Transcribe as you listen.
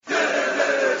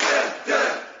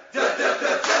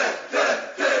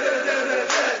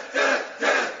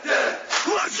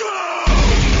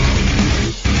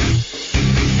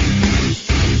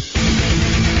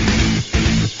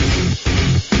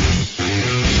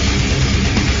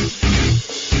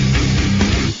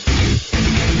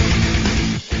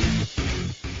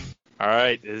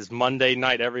right, it is Monday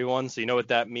night, everyone. So you know what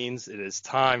that means. It is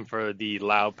time for the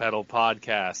Loud Pedal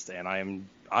podcast, and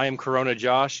I am Corona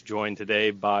Josh, joined today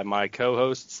by my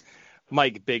co-hosts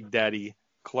Mike Big Daddy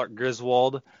Clark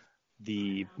Griswold,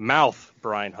 the Mouth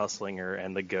Brian Hustlinger,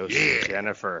 and the Ghost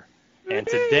Jennifer. And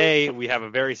today we have a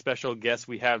very special guest.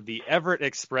 We have the Everett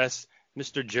Express,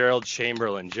 Mr. Gerald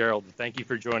Chamberlain. Gerald, thank you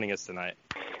for joining us tonight.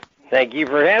 Thank you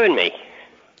for having me.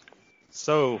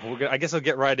 So I guess I'll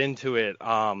get right into it.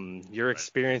 Your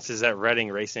experiences at Reading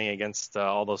racing against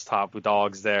all those top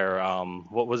dogs there.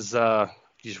 What was? You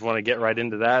just want to get right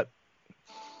into that?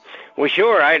 Well,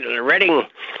 sure. Reading.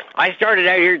 I started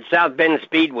out here at South Bend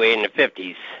Speedway in the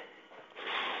 '50s,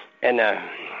 and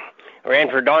ran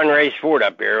for Don Ray's Ford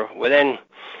up here. Well, then,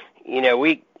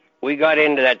 we got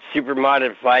into that super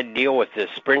modified deal with the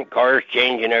sprint cars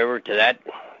changing over to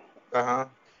that.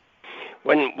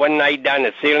 One night down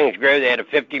at Ceilings Grove, they had a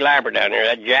 50 lapper down there.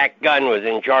 That Jack Gunn was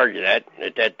in charge of that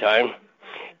at that time.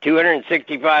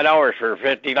 $265 for a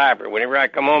 50 lapper. Whenever I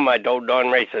come home, I told Don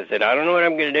Race, I said, I don't know what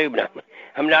I'm going to do, but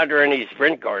I'm not running these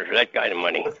sprint cars for that kind of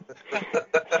money.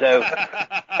 So,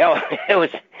 it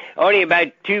was only about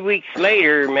 2 weeks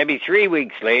later, maybe 3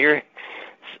 weeks later,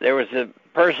 there was a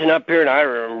person up here,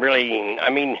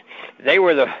 and they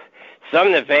were some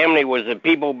of the family was the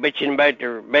people bitching about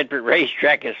the Bedford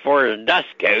racetrack as far as dust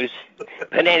goes.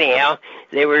 But anyhow,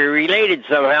 they were related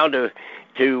somehow to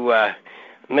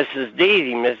Mrs.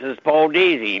 Deasy, Mrs. Paul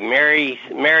Deasy, Mary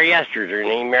Esther's her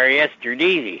name, Mary Esther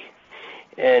Deasy.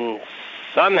 And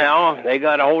somehow they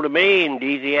got a hold of me, and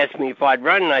Deasy asked me if I'd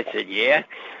run, and I said, yeah.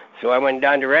 So I went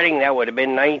down to Reading. That would have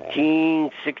been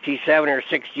 1967 or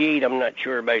 68. I'm not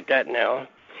sure about that now.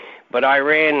 But I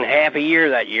ran half a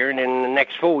year that year, and then the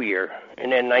next full year. And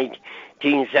then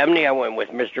 1970, I went with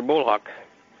Mr. Bullhuck.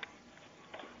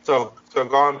 So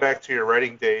going back to your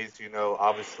Reading days,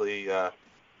 obviously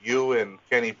you and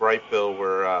Kenny Brightbill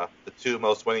were the two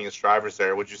most winningest drivers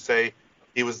there. Would you say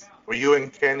were you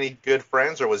and Kenny good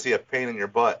friends, or was he a pain in your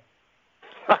butt?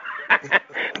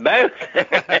 Both.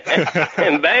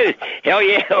 Both. Hell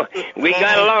yeah. We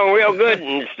got along real good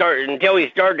until he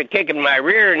started kicking my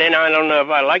rear, and then I don't know if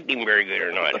I liked him very good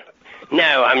or not.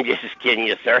 No, I'm just kidding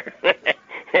you, sir.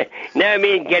 No,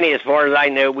 me and Kenny, as far as I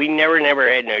know, we never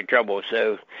had no trouble.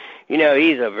 So,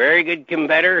 he's a very good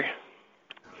competitor.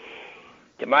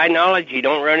 To my knowledge, you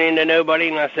don't run into nobody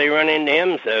unless they run into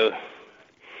him. So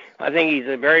I think he's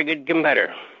a very good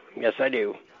competitor. Yes, I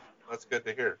do. That's good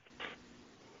to hear.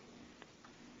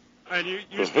 And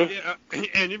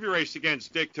you've raced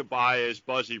against Dick Tobias,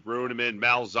 Buzzy Bruneman,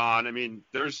 Malzahn.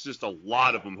 There's just a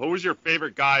lot of them. Who was your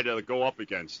favorite guy to go up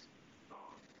against?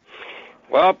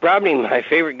 Well, probably my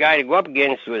favorite guy to go up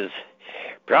against was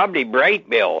probably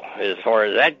Brightbill, as far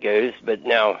as that goes. But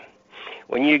now,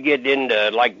 when you get into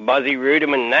like Buzzy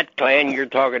Rudeman and that clan, you're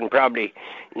talking probably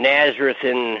Nazareth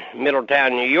in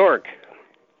Middletown, New York.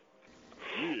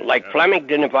 Like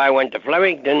Flemington, if I went to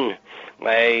Flemington,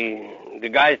 the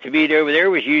guys to beat over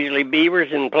there was usually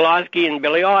Beavers and Pulaski and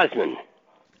Billy Osmond.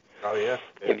 Oh, yeah.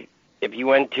 If you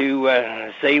went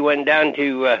to, say you went down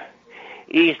to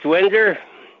East Windsor,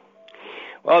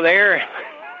 well,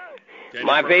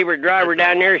 my favorite driver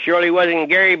down there surely wasn't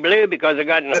Gary Blue, because I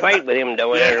got in a fight with him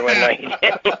down there one night.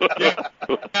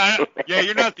 Yeah,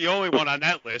 you're not the only one on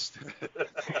that list.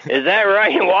 Is that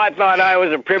right? Well, I thought I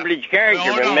was a privileged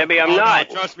character, but maybe I'm not.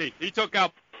 No, trust me. He took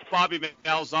out Bobby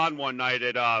Malzahn one night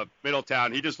at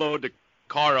Middletown. He just loaded the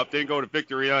car up, didn't go to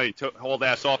Victory Lane. He hauled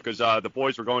ass off because the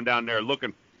boys were going down there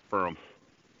looking for him.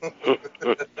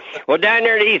 Well, down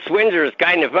there at East Windsor is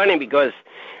kind of funny because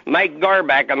Mike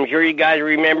Garback, I'm sure you guys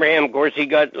remember him. Of course, he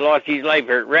lost his life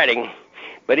here at Reading,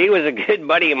 but he was a good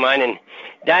buddy of mine. And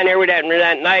down there with that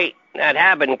night that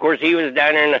happened, of course, he was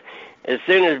down there, and as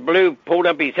soon as Blue pulled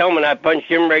up his helmet, I punched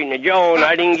him right in the jaw, and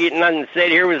I didn't get nothing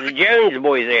said. Here was the Jones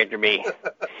boys after me.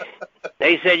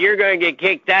 They said, you're going to get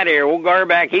kicked out of here. Well,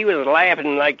 Garback, he was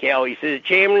laughing like hell. He says,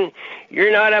 Chamberlain,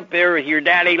 you're not up there with your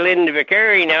daddy, Linda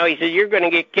Vicari now. He said, you're going to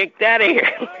get kicked out of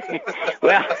here.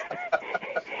 Well,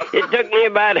 it took me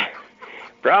about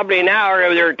probably an hour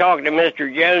over there talking to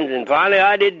Mr. Jones, and finally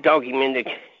I did talk him into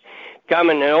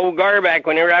coming. And old Garback,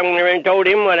 whenever I went over and told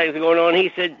him what was going on,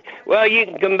 he said, well, you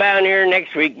can come down here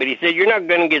next week, but he said, you're not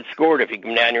going to get scored if you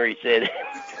come down here, he said.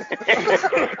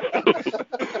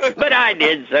 But I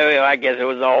did, so I guess it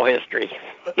was all history.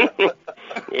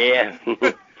 Yeah.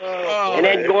 And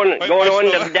then going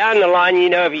on down the line,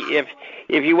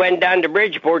 if you went down to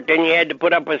Bridgeport, then you had to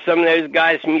put up with some of those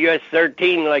guys from US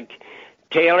 13, like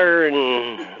Taylor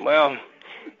and, well,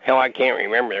 hell, I can't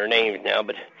remember their names now,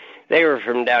 but they were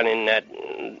from down in that,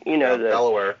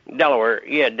 Delaware. Delaware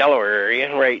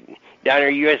area, right. down there,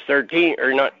 US 13,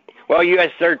 or not, well,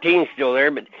 US 13's still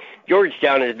there, but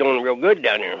Georgetown is doing real good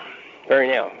down there right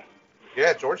now.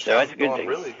 Yeah, Georgetown's doing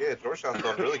really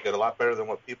good, a lot better than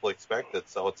what people expected.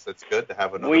 So it's good to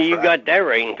have another. Well, you track. got that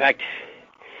right. In fact,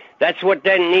 that's what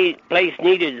that place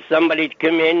needed, is somebody to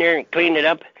come in there and clean it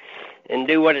up and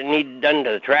do what it needed done to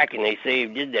the track, and they say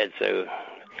he did that. So, in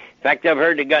fact, I've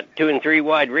heard they got 2 and 3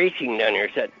 wide racing down there,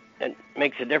 so that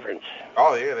makes a difference.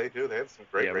 Oh, yeah, they do. They have some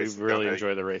great racing. Yeah, we really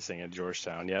enjoy the racing at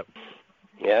Georgetown, yep.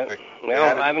 Yeah.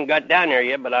 Well, I haven't got down there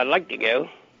yet, but I'd like to go.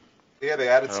 Yeah, they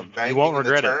added some banking you won't in the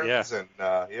regret turns, it,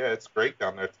 and it's great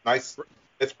down there. It's nice.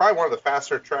 It's probably one of the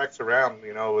faster tracks around,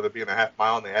 with it being a half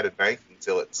mile, and they added banking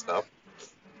to it and stuff.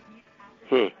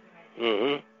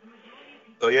 Mm-hmm.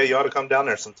 So, yeah, you ought to come down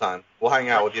there sometime. We'll hang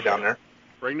out with you down there.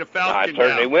 Bring the Falcon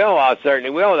I certainly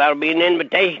will. That'll be an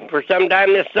invitation for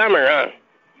sometime this summer, huh?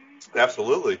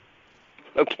 Absolutely.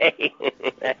 Okay.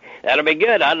 That'll be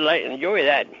good. I'd enjoy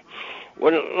that.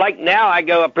 Well, like now I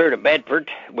go up here to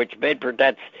Bedford,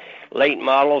 that's late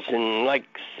models and like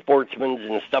sportsmen's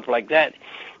and stuff like that.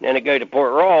 Then I go to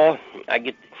Port Royal. I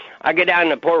get down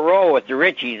to Port Royal with the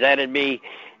Richies. That'd be,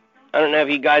 I don't know if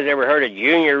you guys ever heard of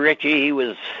Junior Richie. He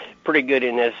was pretty good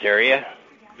in this area.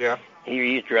 Yeah. He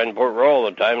used to run Port Royal all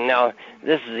the time. Now,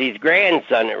 this is his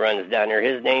grandson that runs down there.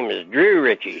 His name is Drew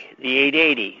Ritchie, the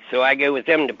 880. So I go with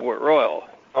him to Port Royal.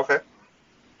 Okay.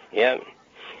 Yeah.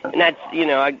 And that's,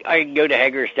 I go to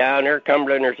Hagerstown or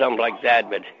Cumberland or something like that.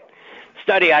 But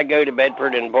study, I go to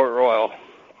Bedford and Port Royal.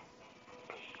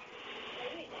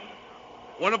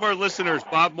 One of our listeners,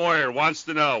 Bob Moyer, wants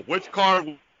to know, which car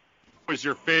was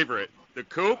your favorite, the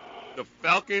Coupe, the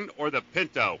Falcon, or the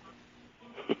Pinto?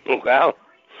 Well,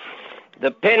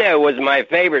 the Pinto was my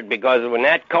favorite because when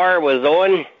that car was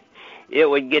on, it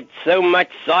would get so much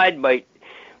side bite.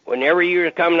 Whenever you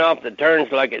were coming off the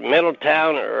turns like at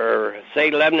Middletown or, say,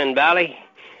 Lebanon Valley,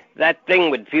 that thing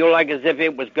would feel like as if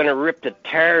it was going to rip the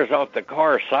tires off the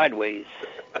car sideways.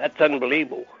 That's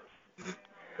unbelievable.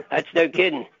 That's no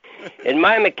kidding. And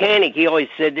my mechanic, he always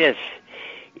said this,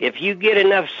 if you get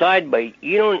enough side bite,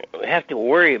 you don't have to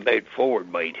worry about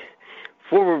forward bite.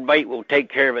 Forward bite will take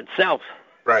care of itself.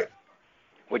 Right.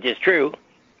 Which is true.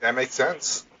 That makes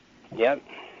sense. Yep,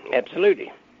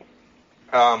 absolutely.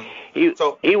 He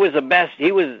was the best.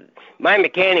 My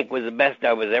mechanic was the best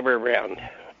I was ever around,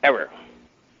 ever.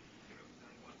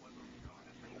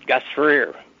 Gus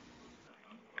Ferrier,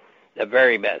 the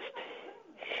very best.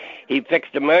 He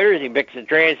fixed the motors, he fixed the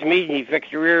transmission, he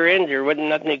fixed the rear ends. There wasn't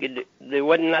nothing he could do. There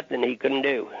wasn't nothing he couldn't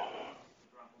do.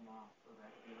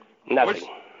 Nothing.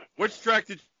 Which track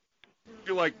did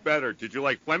you like better? Did you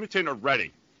like Flemington or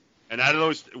Reading? And out of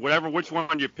those, which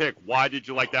one you pick, why did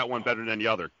you like that one better than the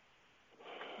other?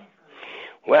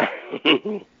 Well,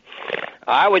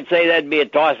 I would say that'd be a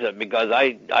toss-up because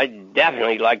I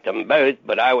definitely liked them both,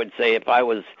 but I would say if I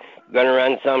was going to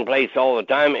run someplace all the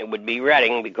time, it would be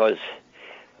Reading because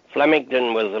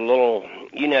Flemington was a little,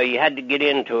 you had to get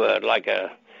into like a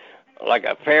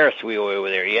Ferris wheel over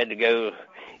there. You had to go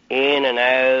in and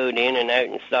out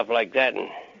and stuff like that. And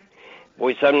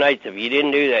boy, some nights if you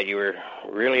didn't do that, you were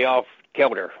really off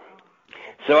kilter.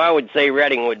 So I would say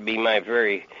Reading would be my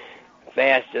very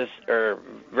fastest or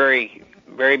very,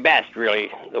 very best,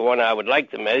 really, the one I would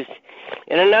like the most.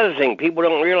 And another thing, people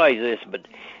don't realize this, but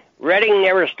Reading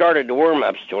never started the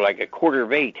warm-ups till like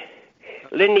 7:45.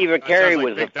 Lindy Vaccari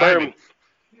was a firm...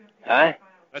 Huh?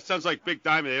 That sounds like Big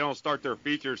Diamond. They don't start their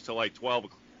features till like 12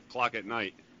 o'clock at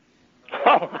night.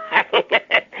 Oh,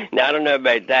 no, I don't know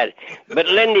about that. But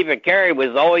Lindy Vaccari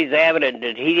was always adamant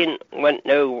that he didn't want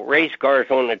no race cars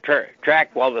on the track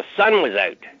while the sun was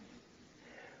out,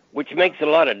 which makes a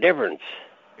lot of difference.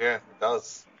 Yeah, it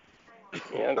does.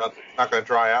 Yeah. It's not going to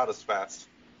dry out as fast.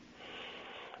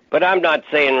 But I'm not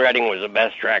saying Reading was the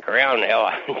best track around. Hell,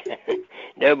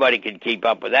 nobody could keep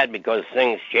up with that because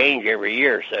things change every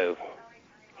year, so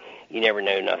you never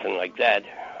know nothing like that.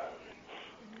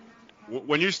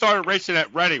 When you started racing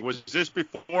at Reading, was this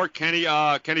before Kenny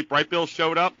Brightbill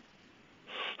showed up?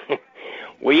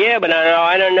 Well, yeah, but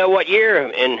I don't know what year.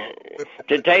 And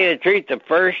to tell you the truth, the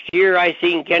first year I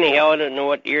seen Kenny, hell, I don't know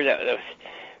what year that was.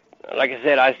 Like I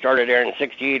said, I started there in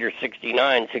 68 or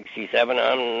 69, 67,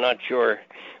 I'm not sure.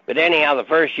 But anyhow, the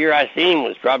first year I seen him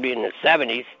was probably in the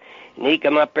 70s, and he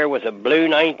come up there with a blue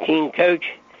 19 coach,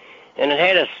 and it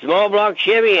had a small block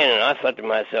Chevy in it. And I thought to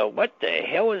myself, what the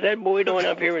hell was that boy doing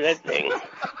up here with that thing?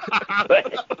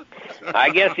 But I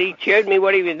guess he showed me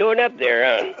what he was doing up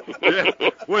there, huh? Yeah.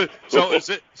 Well, so is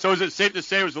it safe to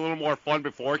say it was a little more fun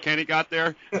before Kenny got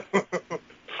there?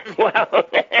 Well,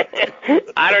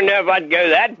 I don't know if I'd go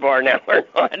that far now or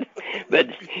not, but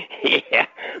yeah,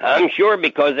 I'm sure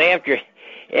because after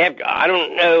I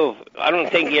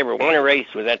don't think he ever won a race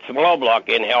with that small block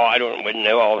in. Hell, wouldn't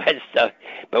know all that stuff.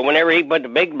 But whenever he put the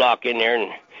big block in there,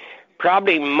 and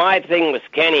probably my thing with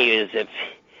Kenny is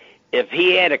if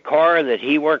he had a car that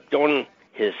he worked on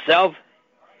himself,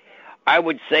 I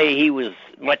would say he was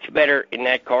much better in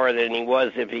that car than he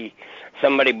was if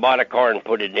somebody bought a car and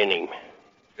put it in him.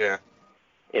 Yeah.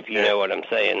 If you know what I'm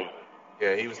saying.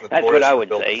 Yeah, he was notorious. That's what I would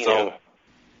say, you know.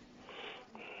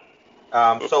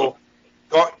 So,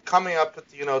 coming up,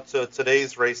 to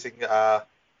today's racing,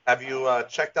 have you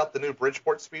checked out the new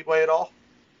Bridgeport Speedway at all?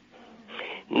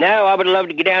 No, I would love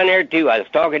to get down there, too. I was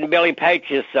talking to Billy Pouch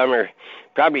this summer,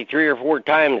 probably 3 or 4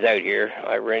 times out here.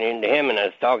 I ran into him, and I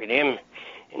was talking to him,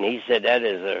 and he said that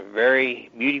is a very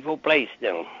beautiful place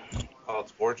now. Oh,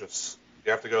 it's gorgeous.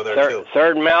 You have to go there, too.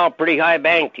 Third mile, pretty high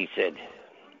banked, he said.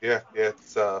 Yeah,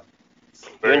 it's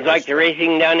very nice. Like the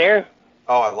racing down there?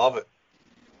 Oh, I love it.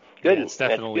 Good. Yeah, it's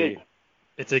definitely,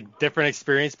 it's a different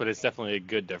experience, but it's definitely a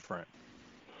good different.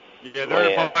 Yeah, they're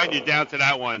inviting you down to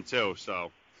that one, too,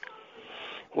 so.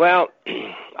 Well,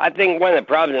 I think one of the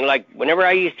problems, like, whenever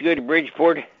I used to go to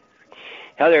Bridgeport,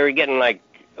 how they were getting, like,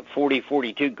 40,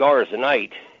 42 cars a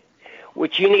night,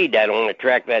 which you need that on a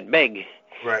track that big.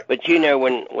 Right. But,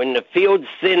 when the fields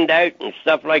thinned out and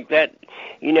stuff like that,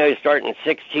 starting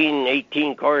 16,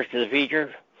 18 cars to the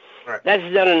feature, right. That's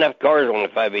not enough cars on the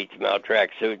 5/8 mile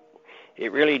track, so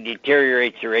it really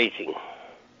deteriorates the racing.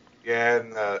 Yeah,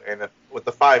 and with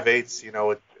the 5/8,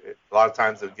 a lot of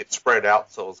times it would get spread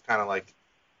out, so it's kind of like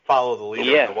follow the leader.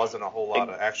 Yeah. There wasn't a whole lot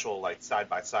of actual, like,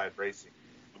 side-by-side racing.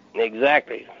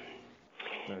 Exactly.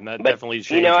 And that definitely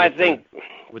changed. I think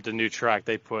with the new track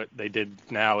they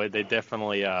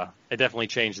definitely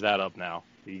changed that up now.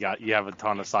 You have a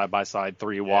ton of side by side,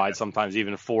 3 wide, sometimes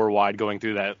even 4 wide going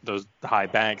through those high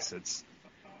banks. It's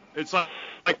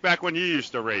like back when you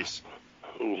used to race.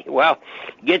 Well,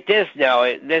 get this now.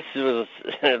 This was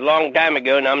a long time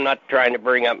ago, and I'm not trying to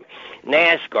bring up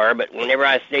NASCAR, but whenever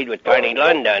I stayed with Tiny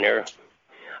Lund down there,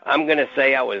 I'm going to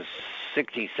say I was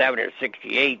 67 or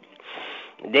 68.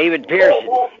 David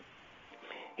Pearson,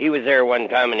 he was there one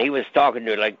time, and he was talking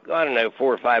to, 4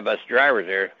 or 5 us drivers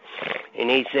there, and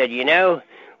he said,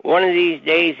 one of these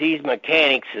days these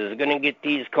mechanics is going to get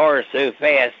these cars so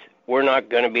fast, we're not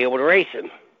going to be able to race them.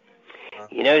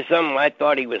 Something I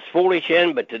thought he was foolish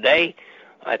in, but today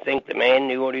I think the man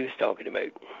knew what he was talking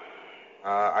about.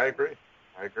 I agree.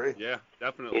 Yeah,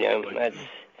 definitely. That's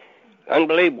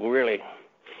unbelievable, really.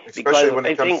 Especially when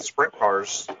it comes to sprint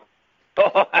cars.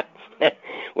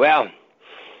 Well,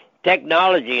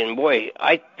 technology, and boy,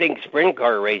 I think sprint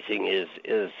car racing is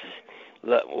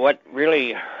what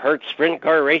really hurts sprint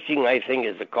car racing, I think,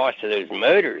 is the cost of those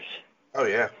motors. Oh,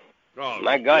 yeah. Oh,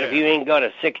 my God, if you ain't got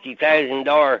a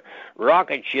 $60,000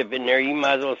 rocket ship in there, you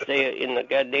might as well stay in the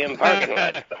goddamn parking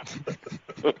lot.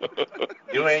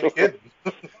 You ain't kidding.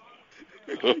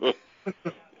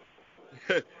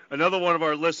 Another one of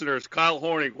our listeners, Kyle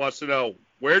Horning, wants to know,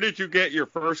 where did you get your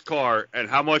first car and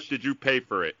how much did you pay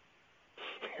for it?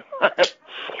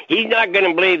 He's not going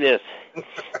to believe this.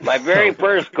 My very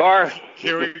first car.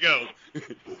 Here we go.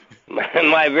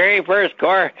 My very first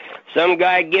car, some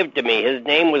guy gave to me. His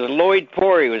name was Lloyd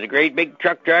Poor. He was a great big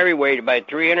truck driver. He weighed about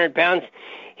 300 pounds.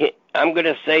 I'm going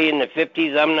to say in the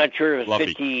 50s. I'm not sure if it was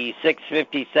 56,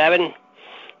 57,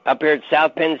 up here at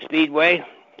South Penn Speedway.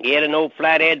 He had an old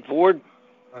flathead Ford.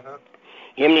 Uh-huh.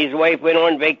 Him and his wife went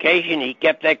on vacation. He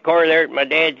kept that car there at my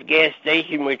dad's gas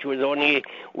station, which was on the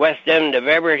west end of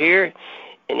Everett here.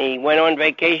 And he went on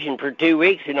vacation for 2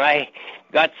 weeks, and I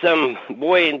got some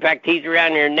boy, in fact, he's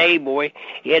around there, Nay boy.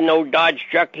 He had an old Dodge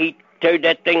truck. He towed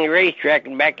that thing to the racetrack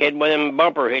and back had one of them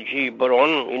bumper hitches he put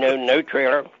on, no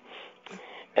trailer.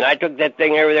 And I took that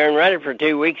thing over there and ran it for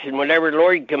 2 weeks, and whenever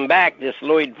Lloyd come back, this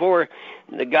Lloyd Ford,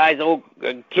 the guy's old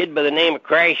kid by the name of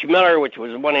Crash Miller, which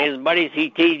was one of his buddies, he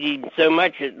teased him so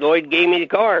much that Lloyd gave me the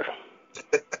car.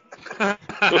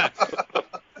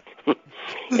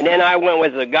 And then I went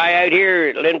with a guy out here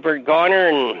at Linford Corner,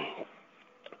 and a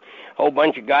whole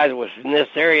bunch of guys was in this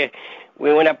area.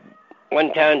 We went up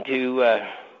one time to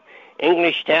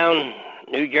Englishtown,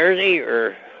 New Jersey,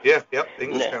 or... Yep,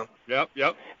 Englishtown.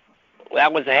 Yep.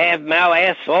 That was a half-mile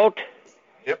asphalt.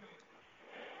 Yep.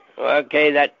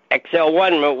 Okay, that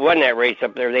XL1 won that race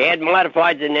up there. They had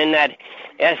modifieds, and then that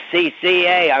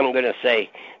SCCA, I'm going to say.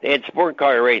 They had sport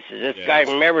car races. This guy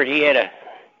from Everett, he had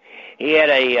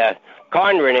a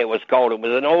Condren, it was called. It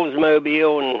was an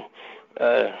Oldsmobile, and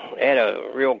had a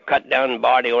real cut-down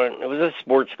body on it. It was a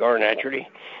sports car, naturally.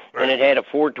 Right. And it had a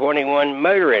 421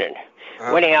 motor in it.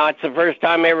 Well, anyhow, it's the first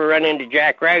time I ever run into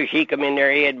Jack Roush. He come in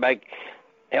there, he had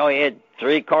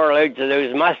 3 carloads of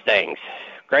those Mustangs.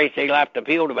 Christ, they left the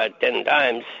field about 10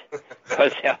 times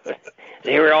because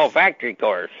they were all factory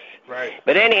cars. Right.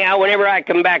 But anyhow, whenever I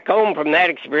come back home from that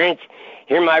experience,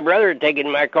 here my brother had taken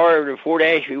my car over to Fort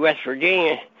Ashby, West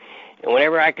Virginia, and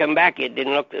whenever I come back, it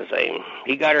didn't look the same.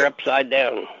 He got her upside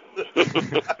down.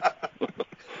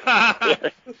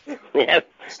 Yeah.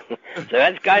 So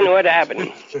that's kind of what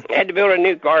happened. I had to build a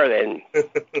new car then. Of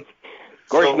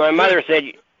course, So- my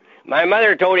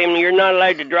mother told him, "You're not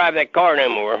allowed to drive that car no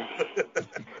more." So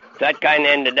that kind of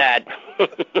ended that.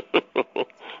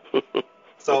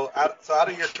 So out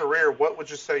of your career, what would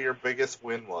you say your biggest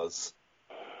win was?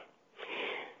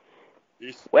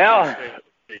 Well,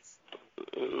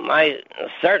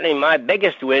 certainly my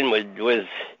biggest win was,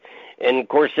 and of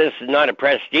course this is not a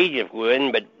prestigious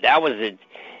win, but that was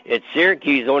at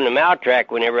Syracuse on the mile track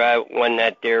whenever I won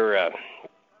that there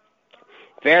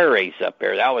fair race up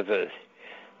there. That was a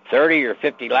 30 or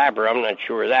 50 lapper. I'm not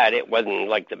sure of that. It wasn't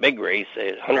like the big race,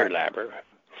 a 100 lapper.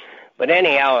 But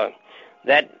anyhow,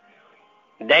 that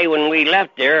day when we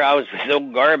left there, I was with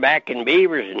old Garback and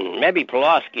Beavers and maybe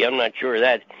Pulaski. I'm not sure of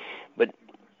that. But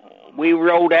we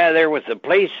rolled out of there with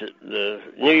the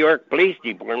New York Police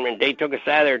Department. They took us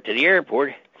out of there to the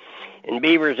airport. And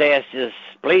Beavers asked this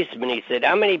policeman, he said,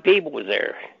 "How many people was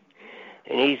there?"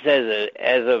 And he says,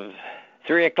 as of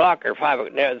 3 o'clock or 5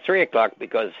 o'clock, no, 3 o'clock,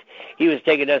 because he was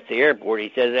taking us to the airport.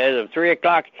 He says, as of 3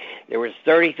 o'clock, there was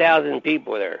 30,000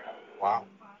 people there. Wow.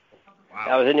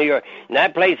 That was in New York. And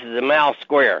that place is a mile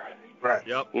square. Right.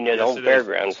 Yep. You know, the Yes, whole it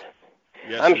fairgrounds. is.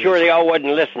 Yes, I'm it sure is. they all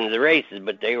wasn't listening to the races,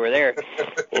 but they were there.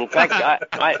 In fact, I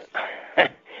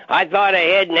thought I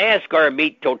had NASCAR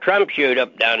beat till Trump showed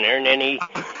up down there, and then he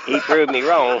proved me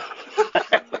wrong.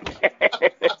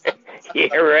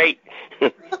 Yeah, right.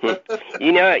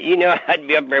 You know, I'd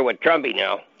be up there with Trumpy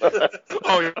now.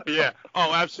 Oh, yeah.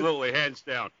 Oh, absolutely. Hands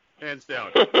down. Hands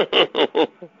down.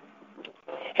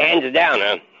 Hands down,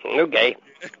 huh? Okay.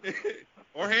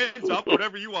 Or hands up,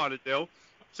 whatever you want to do.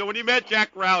 So when you met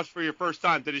Jack Roush for your first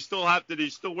time, did he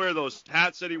still wear those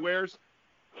hats that he wears?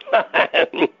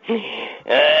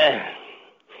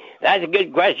 That's a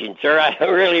good question, sir. I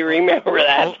don't really remember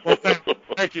that. Well,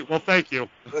 thank you. Well, thank you.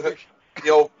 The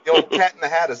old cat in the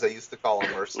hat, as they used to call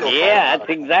him, or still call Yeah, him.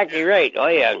 that's exactly right. Oh,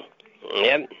 yeah.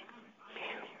 Yep.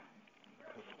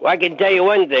 Well, I can tell you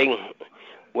one thing.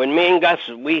 When me and Gus,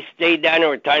 we stayed down there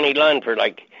with Tiny Lund for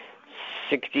like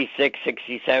 66,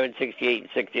 67, 68, and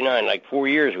 69. Like 4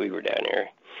 years we were down there.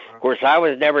 Of course, I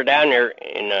was never down there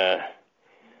in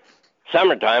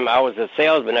summertime. I was a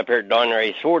salesman up here at Don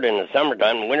Ray's Ford in the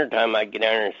summertime. In the wintertime, I'd get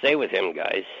down there and stay with him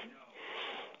guys.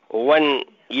 Well, one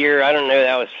year, I don't know,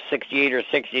 that was 68 or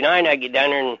 69, I get down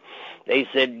there and they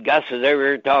said Gus was over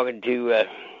here talking to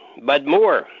Bud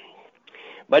Moore.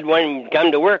 Bud wanted him to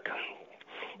come to work.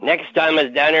 Next time I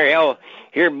was down there, hell,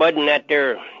 here Bud and that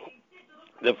there,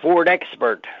 the Ford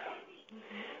expert.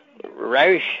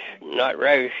 Roush, not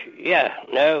Roush. Yeah,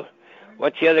 no.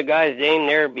 What's the other guy's name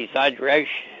there besides Roush?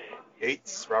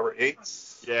 Yates, Robert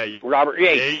Yates. Yeah. Robert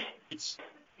Yates.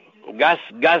 Gus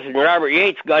and Robert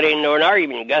Yates got into an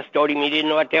argument. Gus told him he didn't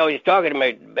know what the hell he was talking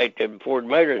about the Ford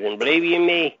Motors. And believe you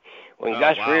me, when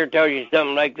Gus Freer tells you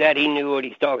something like that, he knew what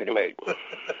he's talking about.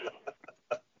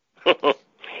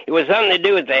 It was something to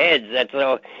do with the heads. That's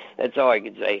all I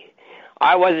could say.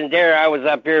 I wasn't there. I was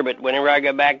up here. But whenever I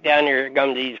got back down here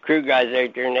come these crew guys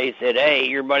out there, and they said, "Hey,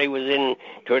 your buddy was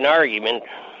into an argument."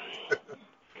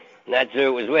 And that's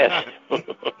who it was with.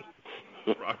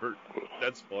 Robert,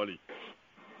 that's funny.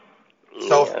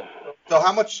 So, Yeah. so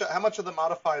how much of the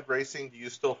modified racing do you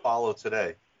still follow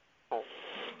today?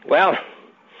 Well,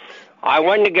 I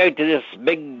wanted to go to this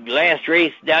big last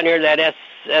race down here, that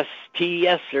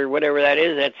SSTS or whatever that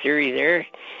is, that series there,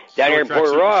 down here in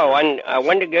Port Royal. I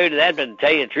wanted to go to that, but to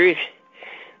tell you the truth,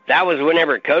 that was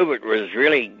whenever COVID was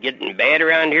really getting bad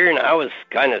around here, and I was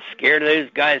kind of scared of those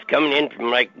guys coming in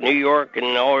from, like, New York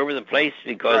and all over the place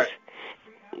because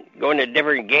going to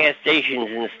different gas stations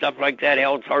and stuff like that,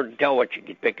 hell, it's hard to tell what you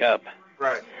could pick up.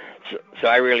 Right. So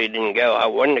I really didn't go. I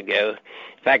wanted to go.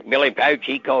 In fact, Billy Pouch,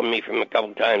 he called me from a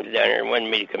couple times down there and wanted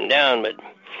me to come down. But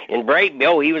in Bright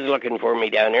Bill, he was looking for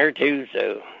me down there, too.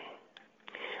 So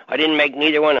I didn't make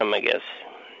neither one of them, I guess.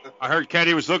 I heard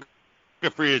Kenny was looking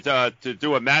for you to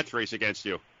do a match race against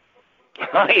you.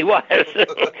 He was.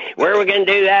 Where are we going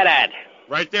to do that at?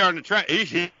 Right there on the track. He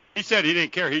said he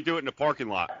didn't care. He'd do it in the parking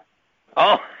lot.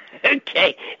 Oh,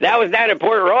 okay. That was down at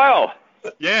Port Royal.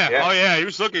 Yeah. Oh, yeah. He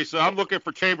was looking. So I'm looking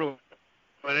for Chamberlain.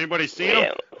 Anybody seen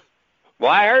him?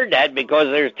 Well, I heard that because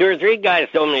there's 2 or 3 guys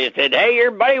told me. They said, "Hey,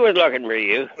 your buddy was looking for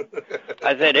you."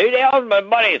 I said, "Who the hell's my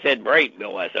buddy?" He said, "Bright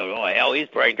Bill." I said, "Oh hell, he's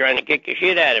probably trying to kick the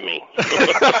shit out of me."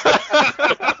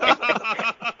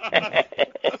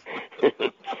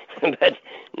 But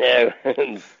no,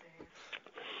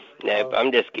 no,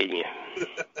 I'm just kidding you.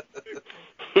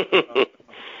 Yeah,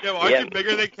 well, aren't you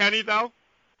bigger than Kenny though?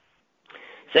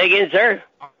 Say again, sir.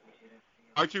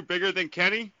 Aren't you bigger than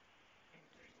Kenny?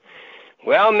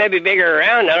 Well, maybe bigger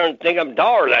around. I don't think I'm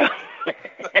taller though.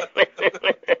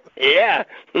 Yeah.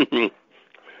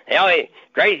 Hell,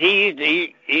 Grace,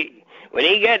 when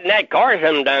he got in that car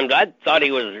sometimes, I thought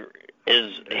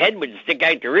his head would stick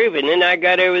out the roof, and then I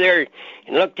got over there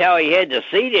and looked how he had the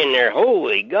seat in there.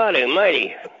 Holy God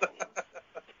Almighty!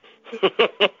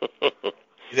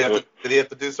 Did he have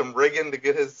to do some rigging to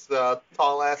get his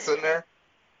tall ass in there?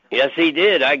 Yes, he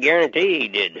did. I guarantee he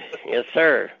did. Yes,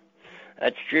 sir.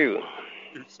 That's true.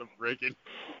 Do some rigging.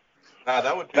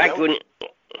 That would. In fact,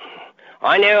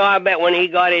 I bet when he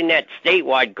got in that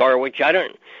statewide car, which I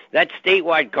don't. That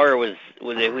statewide car was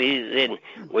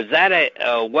that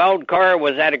a Weld car or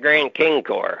was that a Grand King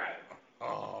car?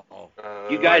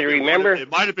 You guys remember?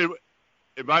 It might have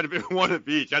been one of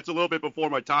each. That's a little bit before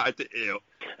my time.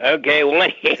 Okay, well,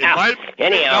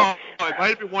 anyhow. No, it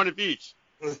might have been one of each.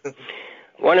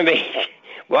 One of each.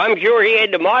 Well, I'm sure he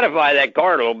had to modify that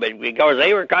car a little bit because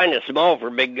they were kind of small for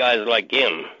big guys like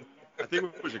him. I think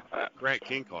it was a Grand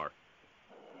King car.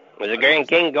 Was it a Grand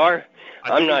King car?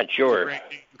 I'm not sure. Grand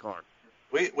King car.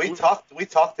 We talked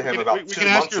to him about 2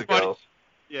 months ago.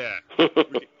 Yeah.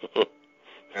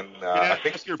 And I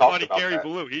think ask your talked buddy about Gary that.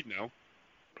 Blue, he'd know.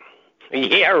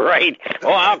 Yeah, right. Oh,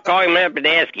 I'll call him up and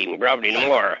ask him probably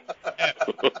tomorrow.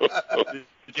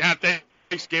 Did you have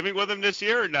Thanksgiving with him this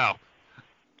year or no?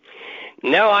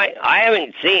 No, I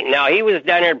haven't seen. Now, he was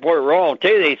down there at Port Royal,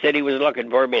 too. They said he was looking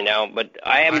for me now, but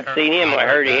I haven't seen him. I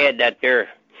heard he had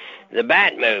the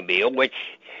Batmobile, which,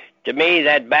 to me,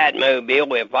 that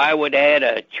Batmobile, if I would have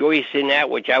had a choice in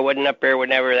that, which I wasn't up there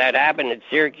whenever that happened at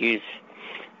Syracuse,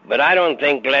 but I don't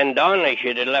think Glenn Donnelly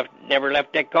should have never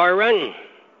left that car running.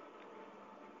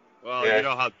 Well, you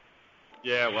know how.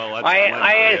 Yeah, well, that's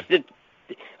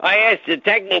I asked the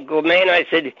technical man. I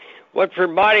said, "What for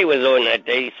body was on that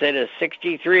day?" He said, "A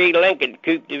 '63 Lincoln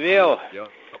Coupe de Ville." Yep.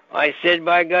 I said,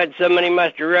 "By God, somebody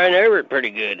must have run over it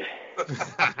pretty good."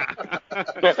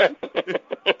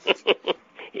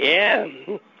 Yeah,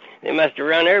 they must have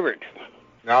run over it.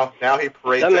 Now he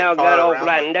parades somehow that car got all around.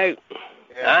 flattened out.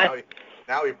 Yeah, Huh?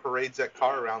 now he parades that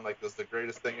car around like it was the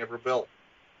greatest thing ever built.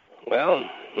 Well,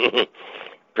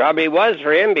 probably was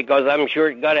for him because I'm sure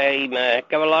it got a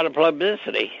lot of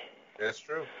publicity. That's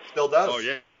true. Still does. Oh,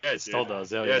 yeah. It still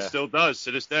does. Yeah, it still does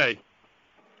to this day.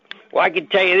 Well, I can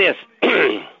tell you this.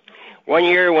 One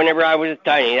year, whenever I was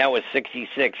tiny, that was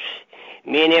 '66,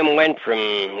 me and him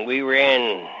we were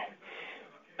in,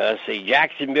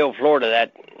 Jacksonville, Florida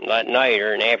that night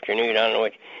or an afternoon, I don't know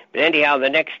which. But anyhow, the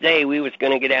next day we was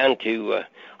going to get down to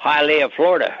Hialeah,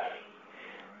 Florida,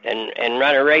 and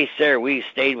run a race there. We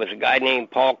stayed with a guy named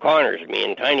Paul Connors, me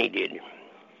and Tiny did.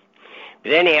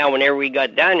 But anyhow, whenever we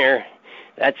got down there,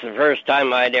 that's the first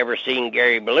time I'd ever seen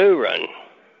Gary Blue run,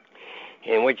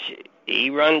 in which he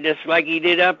run just like he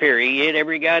did up here. He hit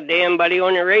every goddamn buddy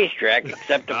on the racetrack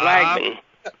except the flagman.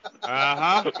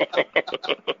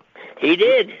 He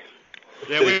did.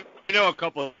 Yeah, we know a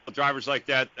couple of drivers like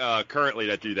that currently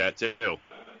that do that too.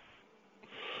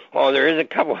 Oh, there is a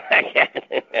couple like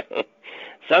that.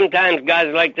 Sometimes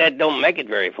guys like that don't make it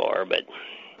very far, but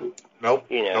Nope.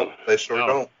 They sure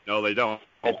don't. No, they don't.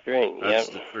 That's right. That's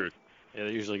the truth. Yeah,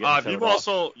 they usually get you've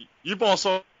also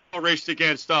raced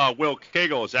against Will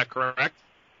Cagle, is that correct?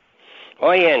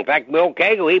 Oh yeah. In fact, Will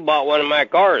Cagle, he bought one of my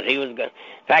cars. In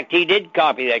fact, he did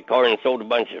copy that car and sold a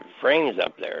bunch of frames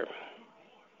up there.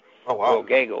 Oh wow. Will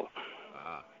Cagle.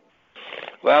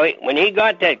 Well, when he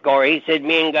got that car, he said,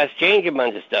 "Me and Gus changed a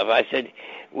bunch of stuff." I said,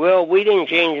 "Well, we didn't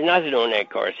change nothing on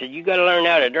that car." I said, "You got to learn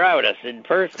how to drive it." I said, "In the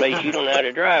first place, you don't know how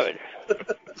to drive it."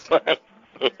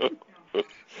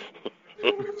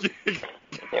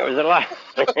 There was a lot.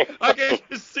 I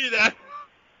can see that.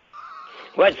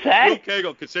 What's that? Will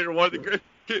Cagle, considered one of the great.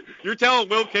 You're telling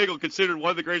Will Cagle, considered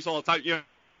one of the greatest all the time. You're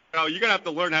gonna have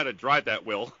to learn how to drive that,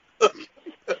 Will. Well,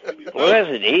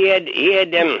 listen, he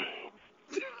had them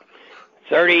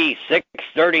 36,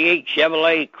 38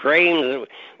 Chevrolet frames,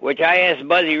 which I asked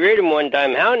Buzzy Ridham one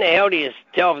time, "How in the hell do you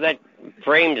tell if that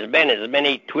frame's been as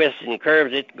many twists and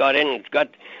curves it's got in? It's got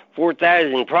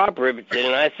 4,000 prop rivets in it."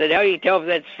 And I said, "How do you tell if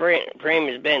that frame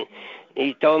has been?"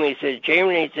 he told me, he said,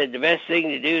 Chamberlain, he said, the best thing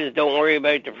to do is don't worry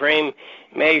about the frame,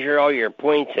 measure all your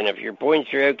points, and if your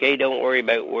points are okay, don't worry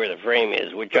about where the frame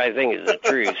is, which I think is the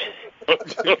truth.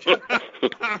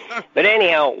 But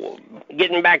anyhow,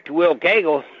 getting back to Will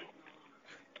Cagle,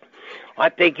 I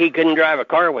think he couldn't drive a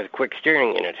car with quick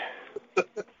steering in it.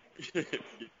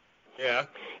 Yeah,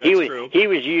 that's true. He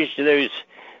was used to those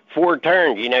 4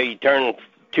 turns. You know, you turn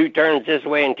 2 turns this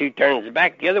way and 2 turns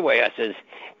back the other way. I says,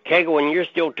 Cagle, when you're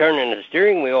still turning the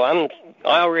steering wheel, I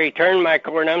already turned my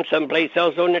car and I'm someplace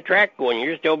else on the track going.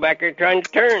 You're still back there trying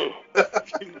to turn.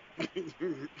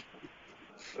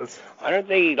 I don't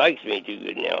think he likes me too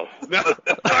good now.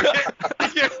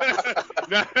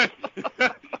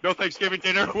 No Thanksgiving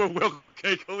dinner with Will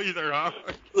Cagle either, huh?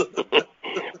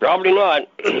 Probably not.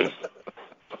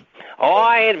 Oh,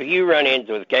 I had a few run-ins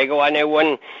with Cagle. I know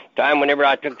one time whenever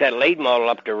I took that late model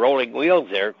up to Rolling Wheels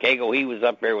there, Cagle, he was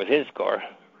up there with his car.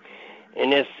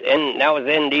 And that was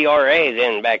NDRA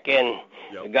then back in.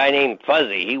 Yep. A guy named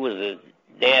Fuzzy, he was a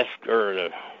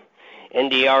the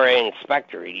NDRA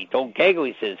inspector. He told Cagle,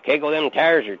 he says, Cagle, them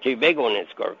tires are too big on this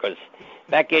car, because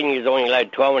back then you was only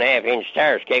allowed 12.5-inch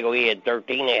tires. Cagle, he had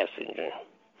 13.5 inch.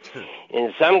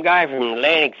 And some guy from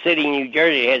Atlantic City, New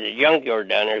Jersey, has a junkyard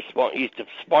down there, used to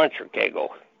sponsor Cagle.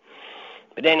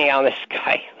 But anyhow, this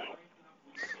guy,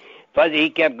 Fuzzy, he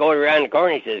kept going around the car,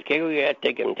 and he says, Cagle, you got to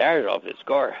take them tires off this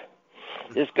car.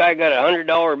 This guy got a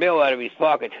 $100 bill out of his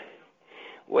pocket,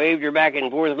 waved her back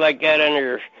and forth like that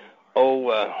under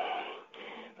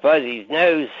Fuzzy's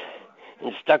nose,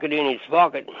 and stuck it in his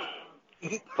pocket.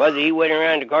 Fuzzy, he went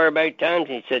around the car about times,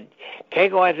 and he said,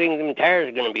 Cagle, I think them tires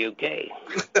are going to be okay.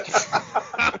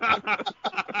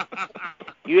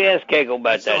 You ask Cagle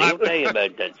about that. He'll tell you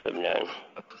about that sometime.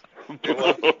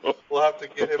 We'll have to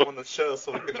get him on the show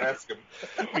so we can ask him.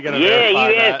 Yeah,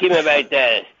 you ask him about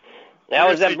that. That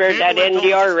was up there at that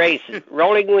NDR race,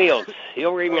 Rolling Wheels.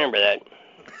 He'll remember that.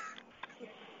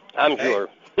 I'm sure.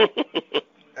 Hey,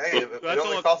 it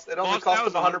only cost him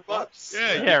 $100.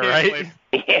 Yeah, right.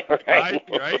 Yeah, right.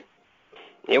 Right.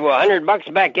 Yeah, well,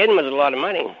 $100 back then was a lot of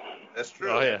money. That's true.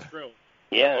 Oh, yeah. That's true.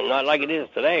 Yeah, not like it is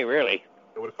today, really.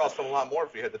 It would have cost him a lot more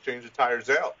if he had to change the tires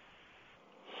out.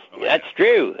 That's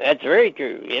true. That's very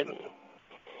true. Yeah.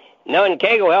 Knowing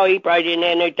Cagle, hell, he probably didn't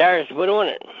have no tires to put on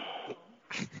it.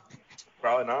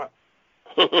 Probably not.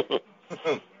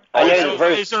 I know the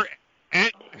first.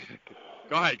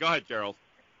 Go ahead, Gerald.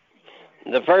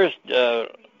 The first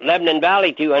Lebanon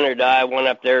Valley 200 I went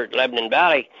up there at Lebanon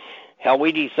Valley. Hell,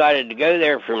 we decided to go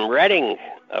there from Reading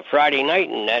a Friday night,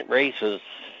 and that race was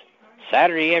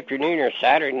Saturday afternoon or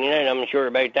Saturday night. I'm sure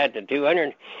about that, the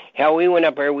 200. Hell, we went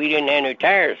up there, we didn't have no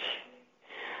tires.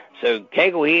 So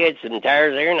Cagle, he had some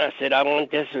tires there, and I said, I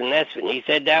want this and this. And he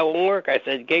said, that won't work. I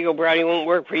said, Cagle, probably won't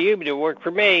work for you, but it'll work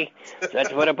for me. So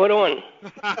that's what I put on.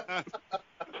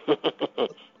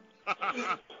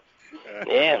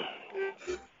 Yeah.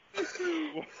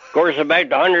 Of course, about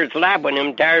the 100th lap when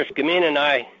them tires come in, and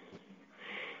I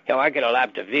could have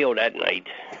lapped the field that night.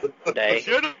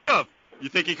 Should have. You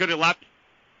think you could have lapped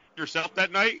yourself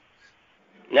that night?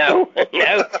 No,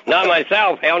 not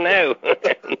myself. Hell no.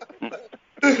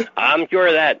 I'm sure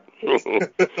of that.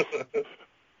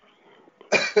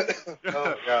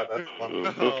 Oh God, that's funny.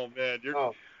 Oh man,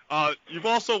 you've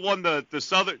also won the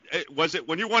Southern. Was it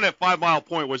when you won at 5 Mile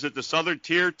Point? Was it the Southern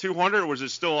Tier 200, or was it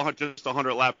still just a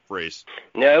 100-lap race?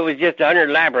 No, it was just a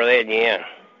 100-lapper then.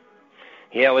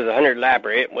 Yeah, it was a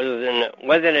 100-lapper. It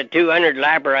wasn't a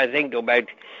 200-lapper. I think till about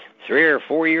 3 or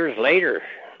 4 years later,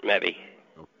 maybe.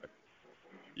 Okay.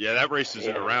 Yeah, that race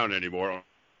isn't around anymore.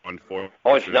 Unfortunately.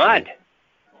 Oh, it's not.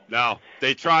 No,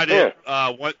 they tried it.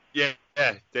 It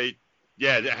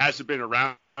hasn't been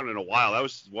around in a while. That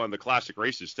was one of the classic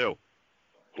races too.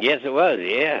 Yes, it was.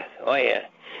 Yeah. Oh, yeah.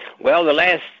 Well,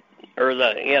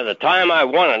 the time I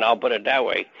won it, I'll put it that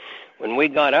way. When we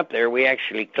got up there, we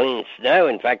actually cleaned snow.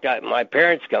 In fact, my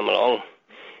parents come along,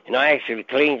 and I actually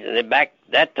cleaned it. Back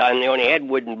that time, they only had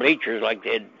wooden bleachers, like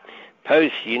they had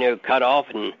posts, cut off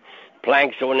and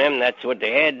planks on them. That's what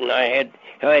they had, and I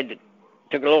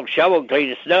took a little shovel and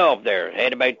cleaned the snow up there. I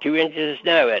had about 2 inches of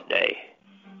snow that day.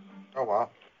 Oh, wow.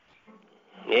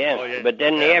 Yeah, but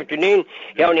then in the afternoon,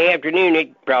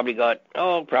 it probably got,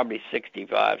 probably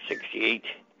 65, 68.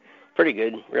 Pretty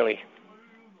good, really.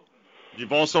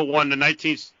 You've also won the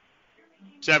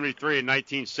 1973 and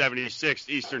 1976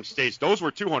 Eastern States. Those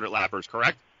were 200-lappers,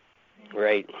 correct?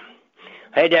 Right.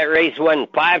 I had that race won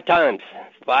 5 times.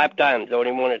 5 times,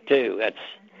 only won it 2.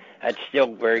 That's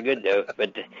still very good, though.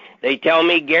 But they tell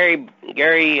me Gary,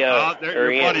 not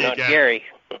Gary.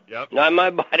 Yep. Not my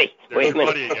buddy. Wait a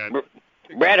minute.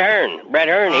 Brett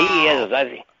Hearn, he is.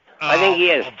 I think he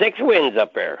has 6 wins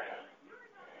up there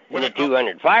in the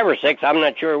 200. 5 or 6, I'm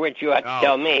not sure which. You have to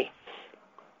tell me.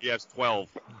 He has 12.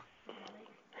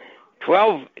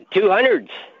 12 200s?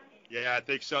 Yeah, I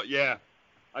think so. Yeah.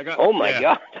 Oh, my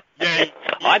God. Yeah.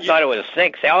 I thought it was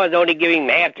 6. I was only giving him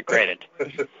half the credit.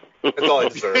 That's all he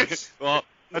deserves. Well,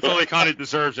 that's all he kind of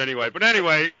deserves anyway. But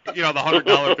anyway, the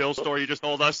 $100 bill story you just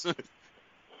told us.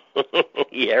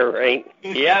 Yeah, right.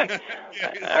 Yeah.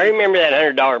 I remember that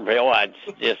 $100 bill I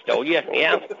just told you.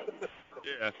 Yeah.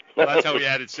 Yeah. Well, that's how he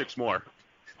added 6 more.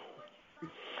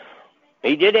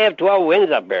 He did have 12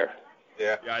 wins up there.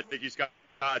 Yeah. Yeah, I think he's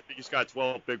got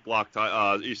 12 big block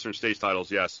Eastern States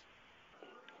titles. Yes.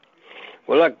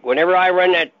 Well, look, whenever I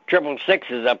run that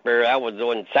 666s up there, that was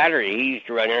on Saturday. He used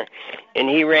to run her, and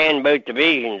he ran both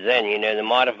divisions then. The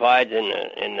modifieds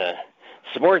and the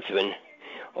sportsman.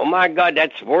 Oh my God,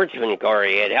 that sportsman car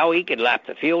he had! How he could lap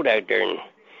the field out there in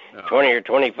 20 or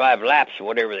 25 laps,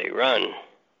 whatever they run.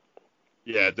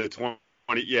 Yeah, the 20.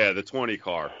 Yeah, the 20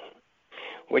 car.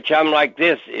 Which I'm like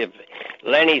this: if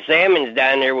Lenny Salmons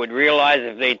down there would realize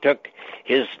if they took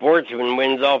his sportsman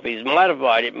wins off his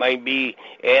modified, it might be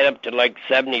add up to like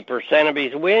 70% of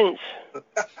his wins.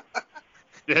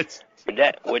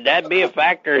 Would that be a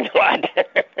factor or not?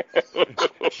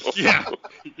 Yeah,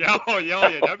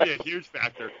 that'd be a huge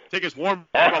factor. Take his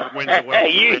warm-up wins away.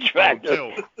 A huge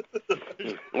factor.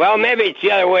 Too. Well, maybe it's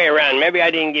the other way around. Maybe I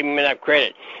didn't give him enough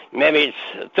credit. Maybe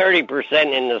it's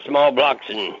 30% in the small blocks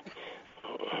and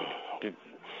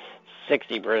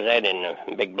 60% in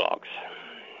the big blocks.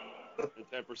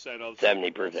 10% of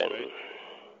 70%.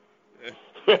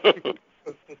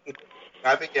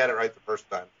 I think you had it right the first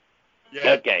time.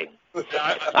 Yeah. Okay.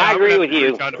 Yeah, I agree with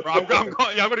you. I'm going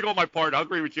to go with my part. I'll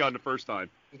agree with you on the first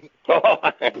time.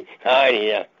 Oh,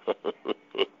 yeah.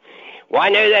 Well, I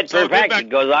know that for a fact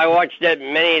because I watched that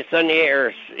many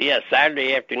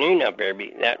Saturday afternoon up there.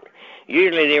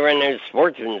 Usually they run those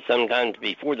sportsmen sometimes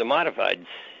before the modifieds.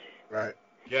 Right.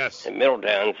 Yes. In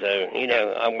Middletown, so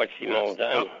I watched him all the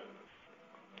time.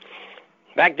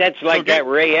 In fact, that's like that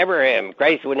Ray Abraham.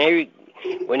 Christ, when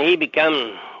he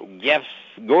become Jeff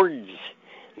Gordon's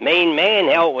main man,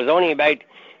 hell, it was only about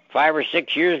 5 or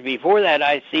 6 years before that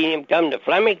I seen him come to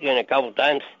Flemington a couple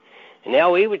times, and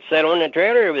hell, he would sit on the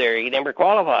trailer over there. He never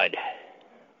qualified.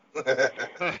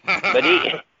 But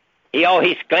he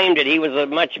always claimed that he was a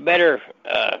much better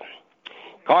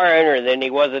car owner than he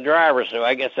was a driver, so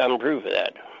I guess I'm proof of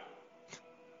that.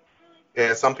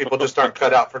 Yeah, some people just aren't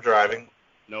cut out for driving.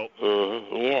 Nope.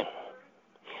 Mm-hmm, yeah.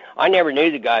 I never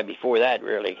knew the guy before that,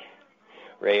 really,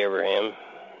 Ray Abraham. In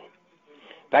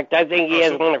fact, I think he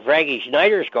has one of Frankie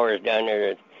Schneider's cars down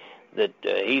there that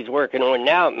he's working on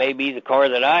now. It may be the car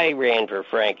that I ran for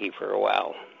Frankie for a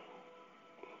while.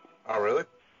 Oh, really?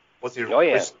 What's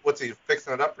he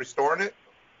fixing it up, restoring it?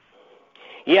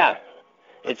 Yeah.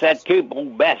 It's that coupe,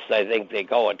 Old Best, I think they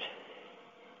call it.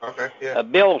 Okay, yeah.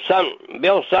 Bill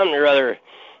something or other,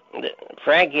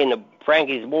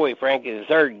 Frankie's boy, Frankie the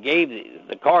Third, gave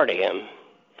the car to him.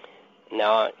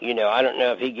 Now, I don't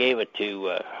know if he gave it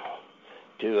to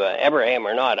Abraham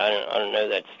or not. I don't know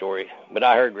that story, but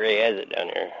I heard Ray has it down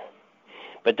there.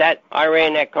 But I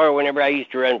ran that car whenever I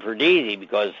used to run for Deasy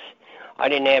because I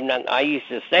didn't have nothing. I used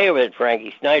to stay over at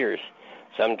Frankie Snyder's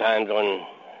sometimes on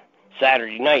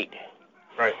Saturday night.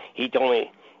 Right. He told me,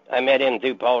 I met him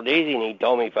through Paul Deasy, and he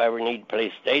told me if I ever need a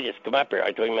place to stay, just come up here.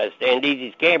 I told him I'd stay in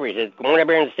Deasy's camper. He said, come on up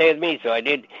here and stay with me. So I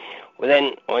did. Well,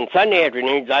 then on Sunday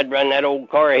afternoons, I'd run that old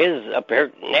car of his up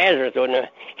here at Nazareth on the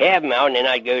half mount, and then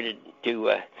I'd go to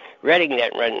Reading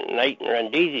that night and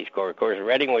run Deasy's car. Of course,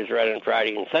 Reading was running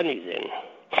Friday and Sundays then.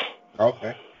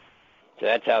 Okay. So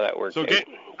that's how that worked. So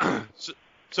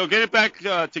get it back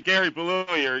to Gary Blue,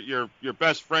 your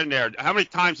best friend there. How many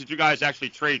times did you guys actually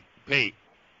trade paint?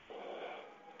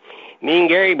 Me and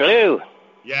Gary Blue.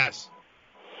 Yes.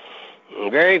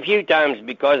 Very few times,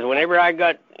 because whenever I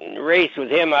got raced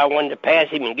with him, I wanted to pass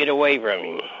him and get away from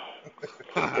him.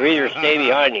 Or either stay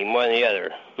behind him, one or the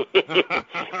other.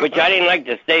 Which I didn't like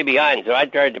to stay behind, so I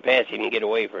tried to pass him and get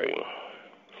away from him.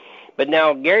 But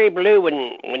now, Gary Blue,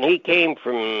 when he came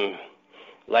from,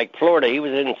 like, Florida, he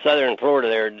was in southern Florida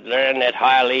there in that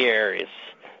Hialeah area,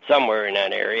 somewhere in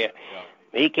that area.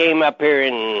 Yeah. He came up here,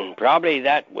 and probably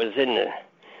that was in the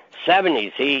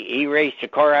 70s. He raced a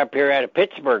car up here out of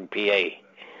Pittsburgh, PA. It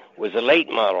was a late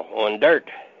model on dirt.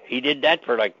 He did that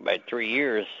for like about 3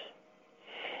 years.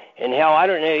 And hell, I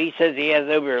don't know, he says he has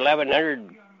over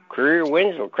 1,100 career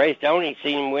wins. Well, Christ, I only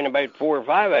seen him win about 4 or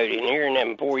 5 out in here in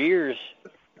them 4 years.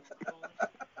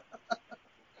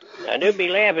 Now, don't be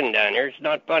laughing down there. It's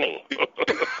not funny.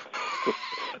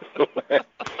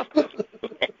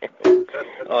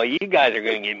 Oh, you guys are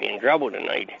going to get me in trouble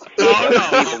tonight.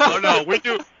 Oh no, we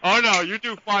do. Oh no, you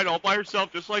do fine all by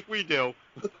yourself, just like we do.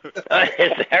 Is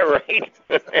that right?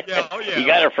 Yeah, oh yeah. You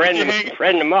got a friend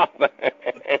them up.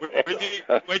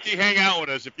 Wait till you hang out with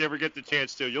us if you ever get the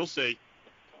chance to. You'll see.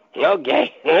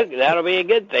 Okay, that'll be a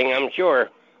good thing, I'm sure.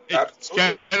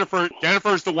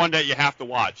 Jennifer's the one that you have to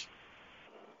watch.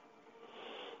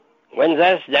 When's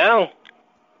that now?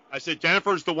 I said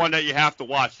Jennifer's the one that you have to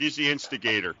watch. She's the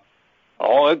instigator.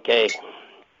 Oh, okay.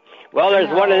 Well, there's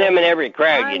one of them in every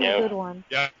crowd, I'm you know. a good one.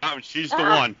 Yeah, she's the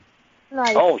one.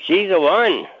 Nice. Oh, she's the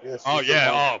one. Yes, Oh, yeah.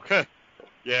 Oh, okay.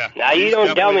 Yeah. Now, you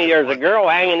don't tell me there's a girl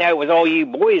hanging out with all you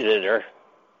boys, is there?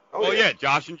 Oh, yeah,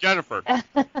 Josh and Jennifer. Oh,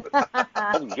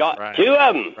 Right. Two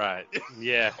of them. Right.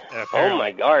 Yeah. Oh,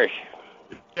 my gosh.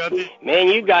 Man,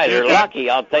 you guys are lucky,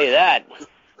 I'll tell you that.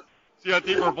 See how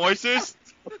deep her voice is?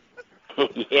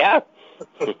 Yeah?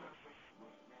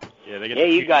 Yeah,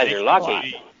 You guys are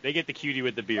lucky. They get the cutie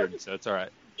with the beard, so it's all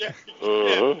right. Yeah.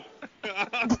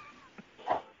 Mm-hmm.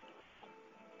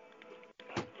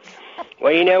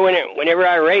 Well, you know, whenever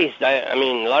I raced, I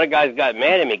mean, a lot of guys got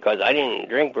mad at me because I didn't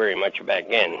drink very much back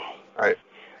then. Right.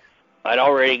 I'd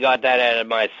already got that out of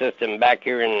my system back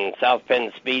here in South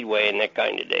Penn Speedway in that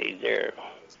kind of days there.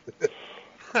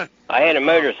 I had a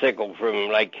motorcycle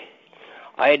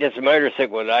I had this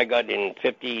motorcycle that I got in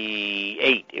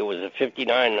 58. It was a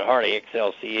 59 Harley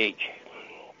XLCH.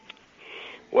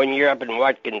 One year up in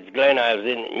Watkins Glen,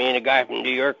 me and a guy from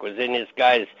New York was in this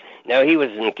guy's, no, he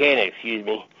was in Canada, excuse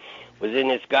me, was in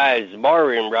this guy's bar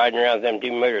room riding around them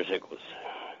two motorcycles.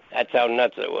 That's how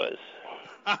nuts it was.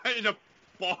 In a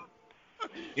bar.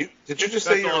 Did you just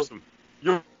say That's awesome.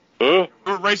 You're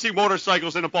racing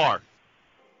motorcycles in a bar.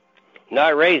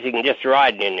 Not racing, just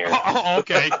riding in there. Oh,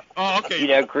 okay. Oh, okay. You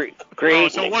know,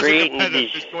 creating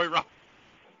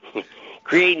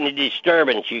the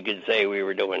disturbance, you could say we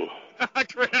were doing.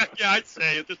 Yeah, I'd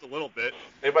say it just a little bit.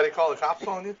 Anybody call the cops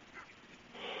on you?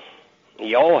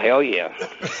 Oh, hell yeah. In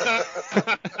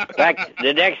fact,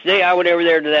 the next day I went over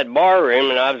there to that bar room,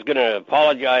 and I was going to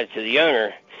apologize to the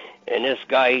owner. And this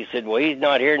guy, he said, well, he's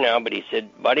not here now, but he said,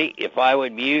 buddy, if I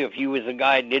would be you, if you was the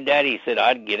guy that did that, he said,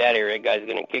 I'd get out of here. That guy's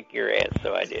going to kick your ass.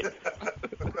 So I did.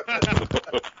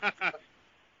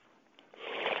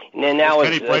 And then that was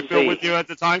Kenny Brightfield with you at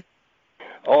the time?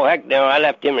 Oh, heck no, I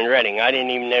left him in Reading. I didn't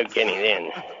even know Kenny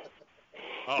then.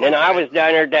 Oh, Then okay. I was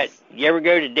down there you ever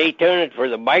go to Daytona for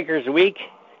the Bikers Week?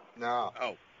 No.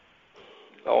 Oh.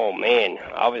 Oh, man,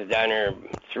 I was down there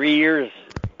 3 years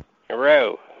in a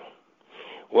row.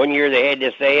 One year they had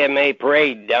this AMA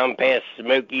parade down past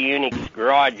Smokey Unix's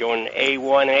garage on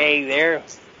A1A there,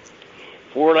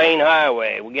 4-lane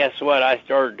highway. Well, guess what? I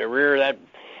started to rear that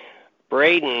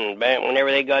parade, and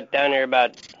whenever they got down there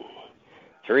about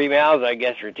 3 miles, I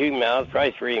guess, or 2 miles,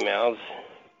 probably 3 miles,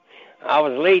 I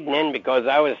was leading in because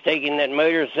I was taking that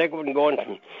motorcycle and going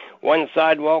from one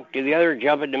sidewalk to the other,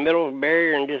 jumping the middle of the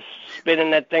barrier and just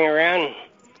spinning that thing around.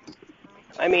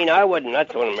 I mean, I wasn't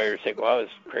nuts on a motorcycle. I was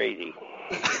crazy.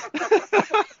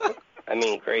 I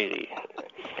mean, crazy.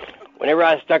 Whenever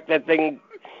I stuck that thing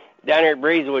down there at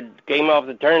Breezewood, came off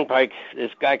the turnpike,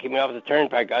 this guy came off the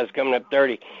turnpike, I was coming up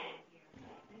 30.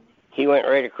 He went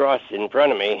right across in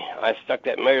front of me. I stuck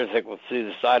that motorcycle through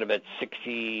the side of that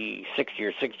 60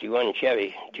 or 61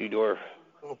 Chevy, two-door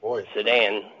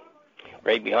sedan,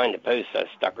 right behind the post. I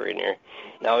stuck her in there.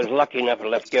 And I was lucky enough to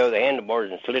let go of the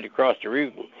handlebars and slid across the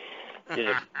roof and did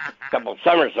a couple of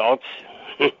somersaults.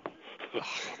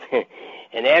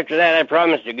 And after that, I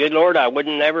promised the good Lord I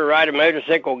wouldn't never ride a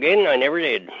motorcycle again. I never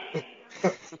did.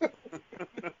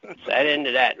 That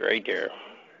ended that right there.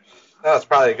 That's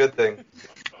probably a good thing.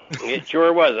 It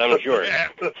sure was, I'm sure.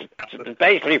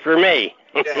 Especially for me.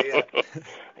 Yeah.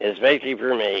 Especially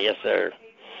for me, yes, sir.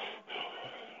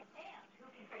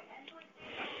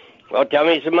 Well, tell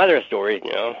me some other stories,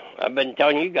 you know. I've been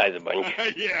telling you guys a bunch.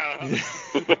 Yeah.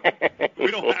 We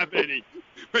don't have any.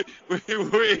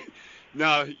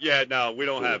 No, we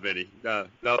don't have any. No,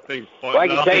 nothing. Well, I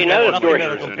can tell you another story.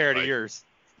 Compared to yours.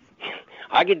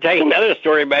 I can tell you another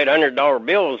story about $100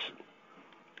 bills.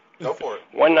 Go for it.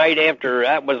 One night after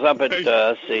that was up at,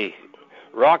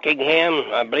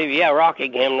 Rockingham, I believe,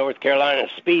 Rockingham, North Carolina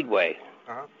Speedway.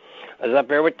 Uh-huh. I was up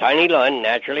there with Tiny Lund,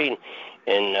 naturally,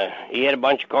 and he had a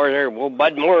bunch of cars there. Well,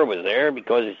 Bud Moore was there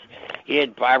because he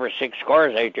had 5 or 6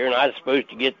 cars out there, and I was supposed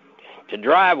to get to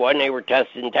drive one. They were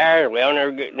testing tires. Well,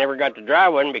 never got to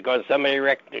drive one because somebody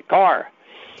wrecked the car.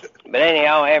 But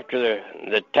anyhow, after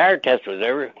the tire test was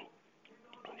over,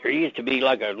 there used to be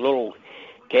like a little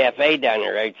cafe down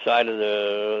there outside of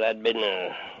that'd been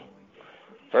the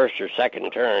first or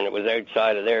second turn. It was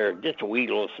outside of there, just a wee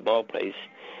little small place.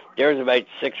 there was about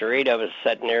 6 or 8 of us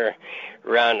sitting there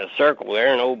around a circle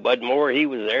there, and old Bud Moore, he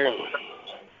was there.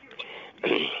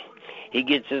 He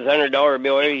gets his $100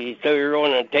 bill there. He threw it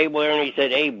on the table there, and he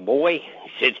said, "Hey, boy,"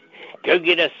 he said, "go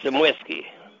get us some whiskey."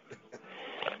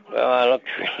 Well, I looked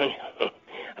around.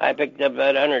 I picked up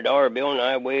that $100 bill, and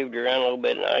I waved around a little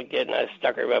bit, and I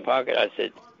stuck her in my pocket. I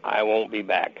said, "I won't be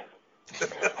back."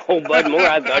 Old Bud Moore,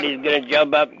 I thought he was going to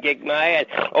jump up and kick my ass.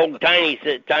 Old Tiny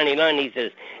Lund, he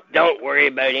says, "Don't worry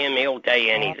about him. He'll tell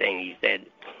you anything," he said.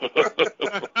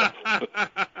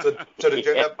 So did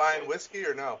you end up buying whiskey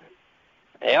or no?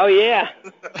 Hell yeah.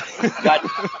 Got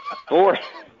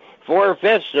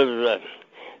 4/5 of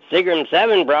Seagram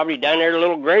 7 probably down there at a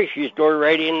little grocery store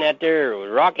right in that there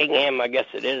Rockingham, I guess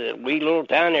it is, a wee little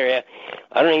town there.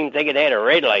 I don't even think it had a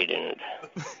red light in it.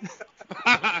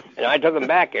 And I took him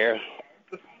back there.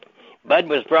 Bud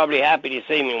was probably happy to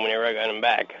see me whenever I got him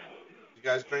back. Did you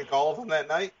guys drink all of them that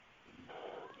night?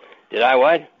 Did I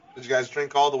what? Did you guys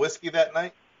drink all the whiskey that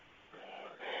night?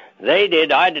 They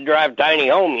did. I had to drive Tiny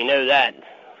home, you know that,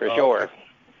 for sure.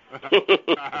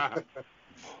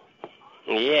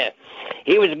 Yeah.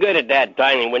 He was good at that,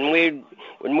 Tiny. When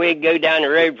we'd go down the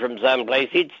road from someplace,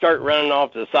 he'd start running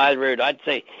off the side of the road. I'd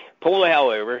say, "Pull the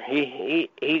hell over." He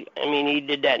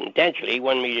did that intentionally. He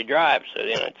wanted me to drive, so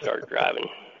then I'd start driving.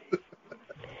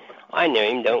 I knew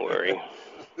him, don't worry.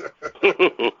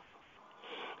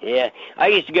 Yeah, I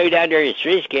used to go down there to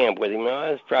fish camp with him.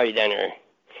 I was probably down there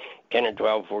 10 or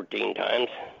 12, 14 times.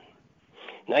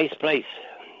 Nice place.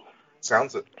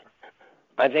 Sounds it.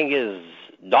 I think his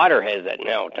daughter has that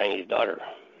now, Tiny's daughter.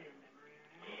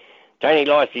 Tiny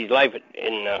lost his life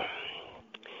in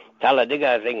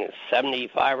Talladega, I think it's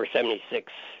 75 or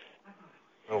 76.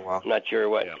 Oh, wow. I'm not sure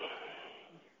what. Yeah.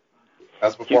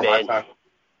 That's before my time.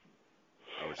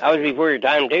 I was before your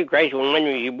time, too. Christ, when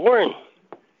were you born?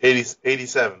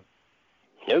 87.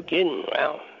 No kidding.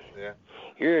 Wow. Yeah.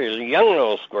 You're a young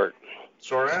little squirt.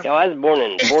 Sure am. Yeah, I was born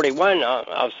in 41.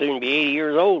 I'll soon be 80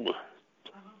 years old.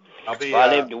 I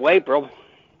lived to April.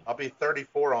 I'll be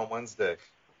 34 on Wednesday.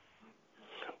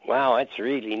 Wow, that's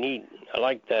really neat. I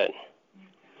like that.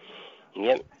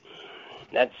 Yep.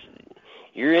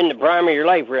 You're in the prime of your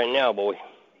life right now, boy.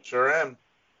 Sure am.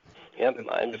 Yep,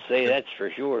 I'd say that's for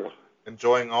sure.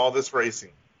 Enjoying all this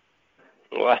racing.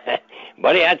 Well,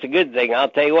 buddy, that's a good thing. I'll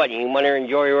tell you what, you want to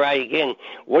enjoy it while you can.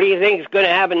 What do you think is going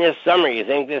to happen this summer? You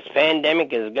think this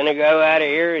pandemic is going to go out of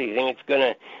here? Do you think it's going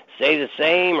to stay the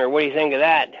same, or what do you think of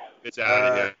that? It's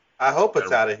out of here. I hope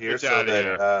it's out of here It's so out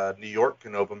of that New York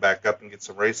can open back up and get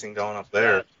some racing going up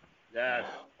there. Yes.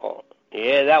 Oh,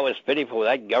 yeah, that was pitiful.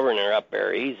 That governor up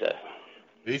there, he's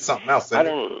something else.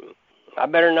 I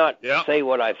better not Yep. say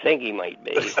what I think he might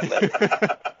be.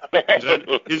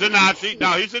 He's a Nazi.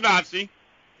 No, he's a Nazi.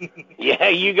 Yeah,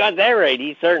 you got that right.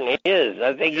 He certainly is.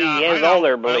 I think he has all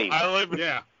their beliefs.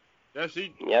 Yeah. Yes,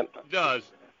 he Yep. does.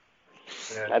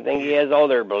 Yeah, I think he has all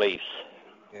their beliefs.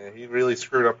 Yeah, he really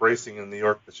screwed up racing in New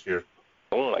York this year.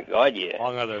 Oh, my God, yeah.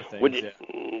 Among other things,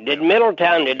 Did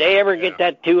Middletown, did they ever get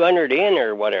that 200 in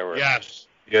or whatever? Yes.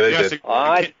 Yeah, they did.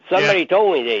 Somebody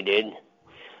told me they did.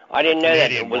 I didn't know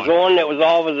that. It was on, that was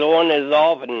off, it was on, it was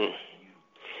off. And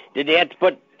did they have to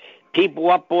put people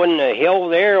up on the hill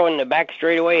there, on the back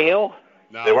straightaway hill?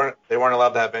 No. They weren't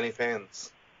allowed to have any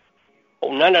fans.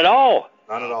 Oh, none at all?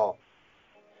 None at all.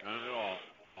 Not at all.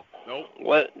 Nope.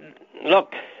 Well,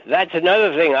 look, that's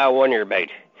another thing I wonder about.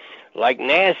 Like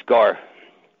NASCAR,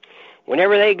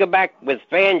 whenever they go back with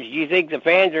fans, do you think the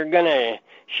fans are going to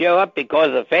show up?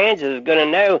 Because the fans is going to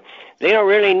know they don't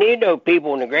really need no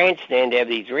people in the grandstand to have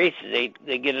these races.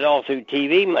 They get it all through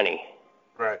TV money.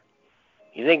 Right.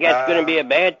 You think that's going to be a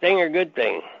bad thing or good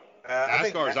thing?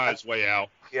 NASCAR's on its way out.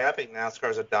 Yeah, I think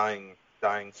NASCAR's a dying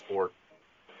sport.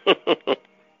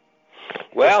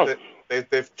 Well,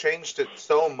 they've changed it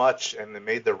so much, and they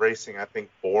made the racing, I think,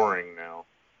 boring now.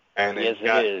 And yes,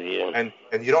 it is. Yeah.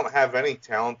 And you don't have any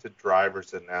talented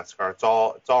drivers in NASCAR. It's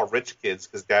all rich kids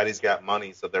because daddy's got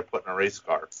money, so they're putting a race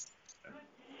car.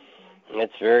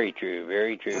 That's very true.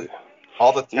 Very true.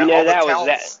 All the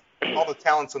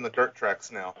talents on the dirt tracks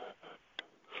now.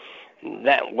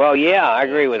 Well, yeah, I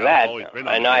agree with that,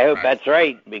 and I hope tracks. that's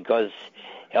right because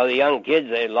hell, the young kids,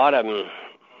 a lot of them,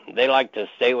 they like to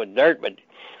stay with dirt. But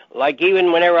like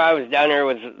even whenever I was down there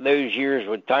with those years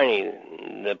with Tiny,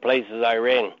 the places I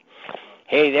ran,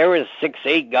 hey, there was 6,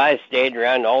 8 guys staying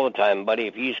around all the time, buddy.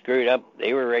 If you screwed up,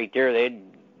 they were right there. They'd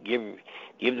give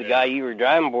the guy you were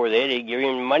driving for, they'd give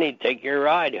him money to take your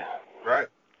ride. Right.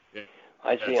 Yeah.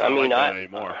 I see. It's I not mean, like that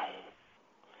anymore.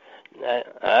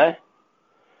 It's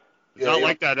Yeah, not yeah.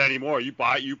 like that anymore. You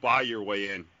buy your way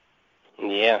in.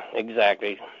 Yeah,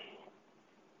 exactly.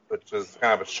 which is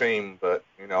kind of a shame. But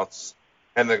it's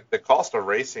the cost of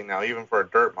racing now, even for a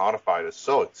dirt modified, is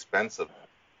so expensive.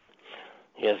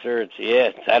 Yes, sir.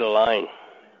 It's out of line.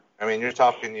 I mean, you're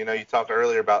talking. You talked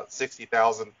earlier about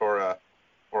 $60,000 for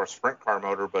a sprint car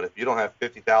motor, but if you don't have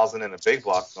 $50,000 in a big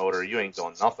block motor, you ain't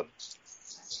doing nothing.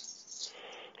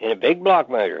 In a big block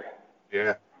motor.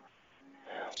 Yeah.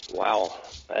 Wow,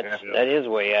 that is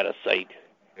way out of sight.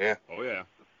 Yeah. Oh yeah.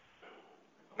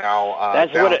 Now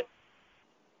that's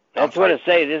what I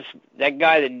say. That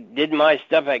guy that did my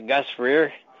stuff at Gus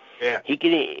Freer. Yeah. He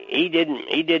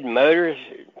did motors,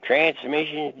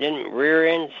 transmissions, did rear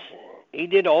ends. He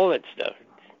did all that stuff.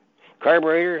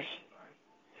 Carburetors,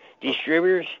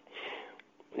 distributors.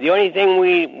 The only thing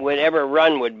we would ever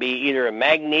run would be either a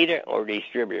magneto or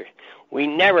distributor. We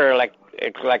never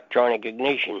electronic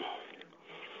ignition.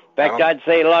 In fact, I'd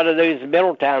say a lot of those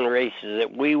Middletown races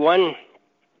that we won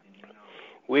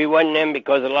them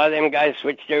because a lot of them guys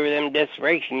switched over them disc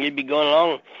brakes, and you'd be going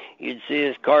along, you'd see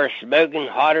his car smoking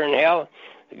hotter than hell.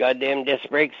 The goddamn disc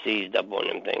brakes seized up on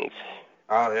them things.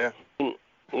 Oh yeah.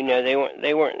 They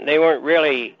weren't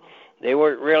really,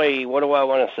 what do I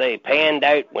want to say, panned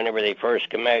out whenever they first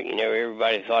come out.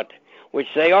 Everybody thought, which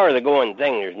they are the going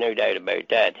thing, there's no doubt about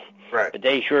that. Right. But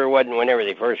they sure wasn't whenever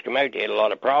they first come out. They had a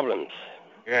lot of problems.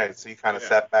 Yeah, so you kind of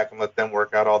sat back and let them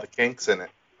work out all the kinks in it.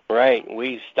 Right.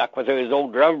 We stuck with those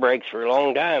old drum brakes for a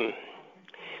long time.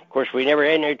 Of course, we never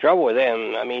had no trouble with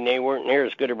them. I mean, they weren't near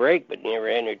as good a brake, but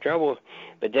never had no trouble.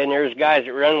 But then there's guys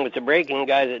that run with the brake and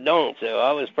guys that don't. So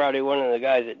I was probably one of the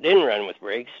guys that didn't run with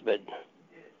brakes. But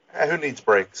who needs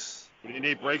brakes? What do you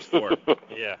need brakes for?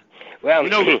 Yeah. Well,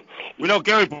 we know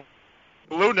Gary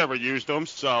Blue never used them,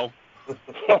 so.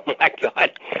 Oh my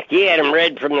God, he had him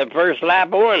red from the first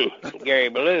lap on, Gary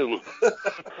Blue.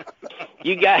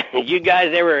 You guys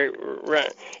ever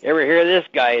hear this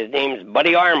guy? His name's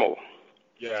Buddy Armel.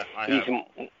 Yeah, I have. He's from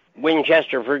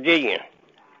Winchester, Virginia.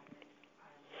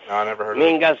 No, I never heard Me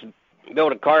of and Gus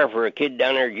built a car for a kid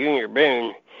down there, Junior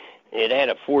Boone. It had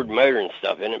a Ford motor and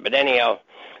stuff in it. But anyhow,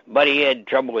 Buddy had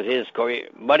trouble with his car.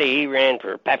 Buddy, he ran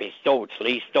for Pappy Stoltz,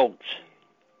 Lee Stoltz.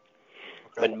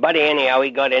 Okay. But Buddy, anyhow, he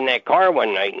got in that car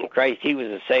one night, and Christ, he was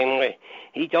the same way.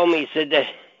 He told me, he said, that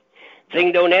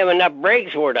thing don't have enough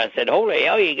brakes for it. I said, holy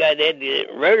hell, you got that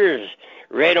rotors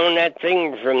red on that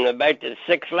thing from about the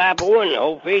sixth lap on, the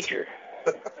whole feature.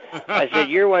 I said,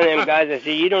 you're one of them guys. I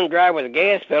said, you don't drive with a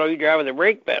gas pedal, you drive with a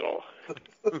brake pedal.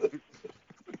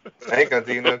 Ain't gonna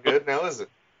do you no good now, is it?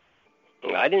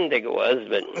 I didn't think it was,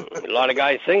 but a lot of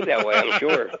guys think that way, I'm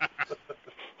sure.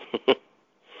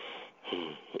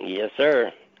 Yes,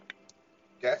 sir.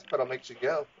 Gas pedal makes you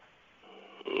go.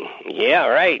 Yeah,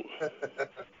 right.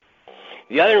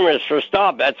 The other one is for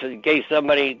stop. That's in case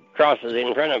somebody crosses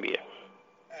in front of you.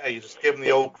 Yeah, you just give them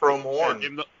the old chrome horn.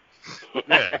 Give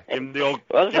him the old,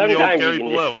 well, give him the old Gary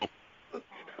Blue.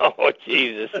 Oh,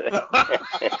 Jesus.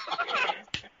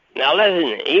 Now,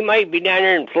 listen, he might be down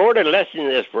there in Florida listening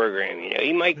to this program.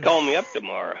 He might call me up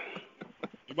tomorrow.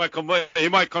 He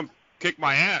might come kick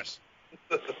my ass.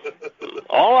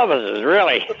 All of us is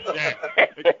really. Yeah.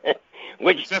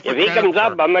 Which, if he comes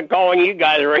up, I'm not calling you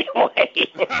guys right away.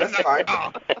 That's fine.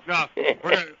 No,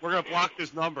 we're gonna block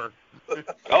this number.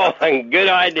 Oh, good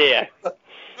idea.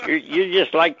 You're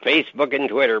just like Facebook and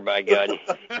Twitter, by God.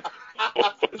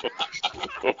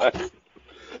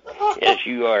 Yes,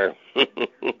 you are.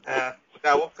 Now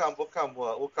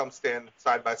we'll come stand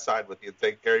side by side with you and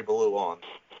take Gary Blue on.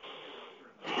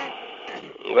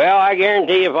 Well, I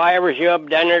guarantee if I ever show up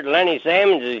down there at Lenny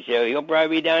Salmons' show, he'll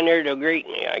probably be down there to greet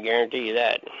me. I guarantee you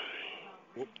that.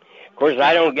 Of course,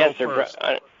 I don't guess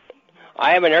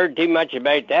I haven't heard too much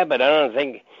about that, but I don't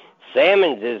think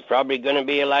Salmons is probably going to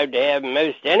be allowed to have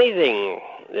most anything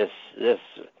this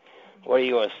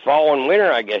fall and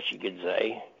winter, I guess you could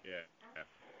say.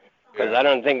 Because I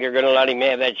don't think they're going to let him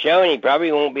have that show, and he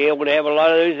probably won't be able to have a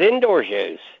lot of those indoor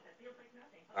shows.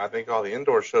 I think all the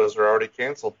indoor shows are already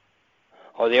canceled.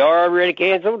 Oh, they are already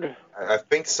canceled? I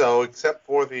think so, except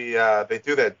for the they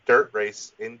do that dirt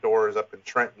race indoors up in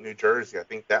Trenton, New Jersey. I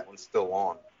think that one's still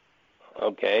on.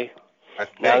 Okay.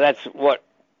 Now that's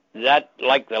is that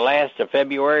like the last of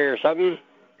February or something?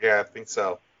 Yeah, I think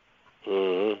so.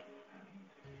 Mm-hmm.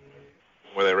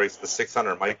 Where they race the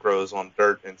 600 micros on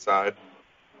dirt inside.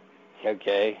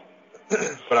 Okay.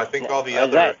 But I think all the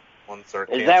other ones are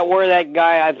canceled. Is that where that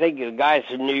guy, I think the guys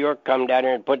from New York come down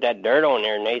there and put that dirt on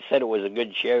there, and they said it was a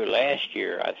good show last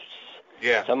year.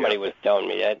 Somebody was telling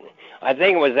me that. I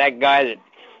think it was that guy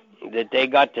that they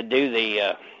got to do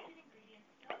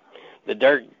the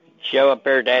dirt show up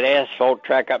there at that asphalt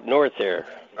track up north there.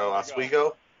 Oh,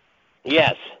 Oswego?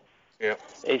 Yes. Yeah.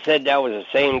 They said that was the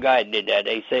same guy that did that.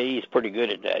 They say he's pretty good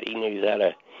at that. He knows how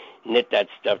to knit that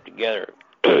stuff together.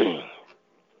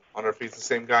 Wonder if he's the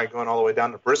same guy going all the way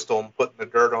down to Bristol and putting the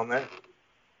dirt on there.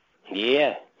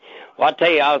 Yeah. Well,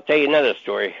 I'll tell you another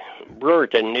story.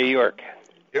 Brewerton, New York.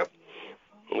 Yep.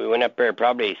 We went up there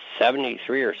probably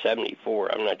 73 or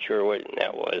 74. I'm not sure what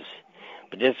that was.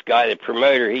 But this guy, the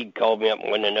promoter, he called me up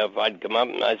and wanted to know if I'd come up.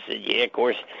 And I said, yeah, of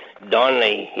course.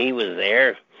 Donnelly, he was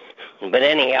there. But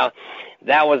anyhow,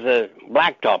 that was a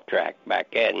blacktop track back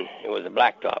then. It was a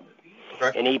blacktop.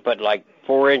 Okay. And he put like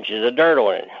 4 inches of dirt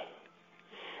on it.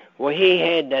 Well, he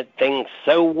had that thing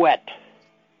so wet.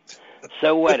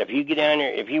 So wet. If you get down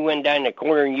there, if you went down the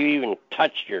corner and you even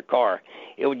touched your car,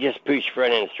 it would just push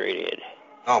front end straight ahead.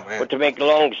 Oh, man. But to make a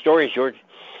long story short,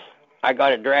 I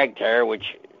got a drag tire,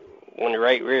 which on the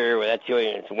right rear, that's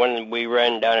the one we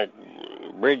ran down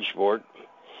at Bridgeport.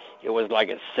 It was like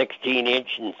a 16-inch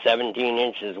and 17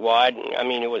 inches wide. I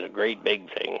mean, it was a great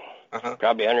big thing.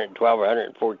 Probably 112 or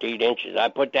 114 inches. I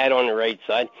put that on the right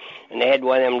side, and they had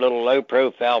one of them little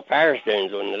low-profile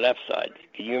Firestones on the left side.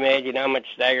 Can you imagine how much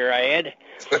stagger I had?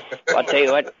 Well, I'll tell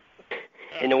you what,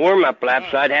 in the warm-up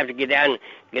laps, I'd have to get down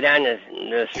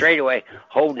the straightaway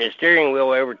holding the steering wheel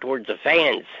over towards the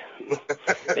fans.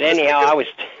 But anyhow,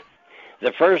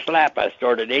 the first lap I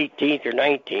started 18th or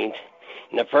 19th.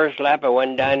 And the first lap I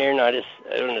went down there, and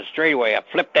on the straightaway, I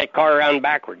flipped that car around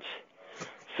backwards.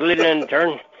 Slid in the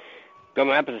turn, come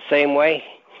up the same way.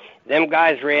 Them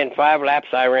guys ran 5 laps,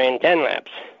 I ran 10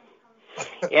 laps.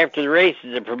 After the race,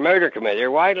 the promoter come in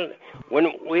there.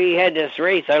 When we had this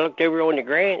race, I looked over on the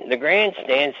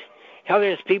grandstands. Hell,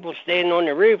 there's people standing on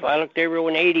the roof. I looked over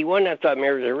on 81, I thought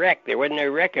there was a wreck. There wasn't no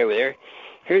wreck over there.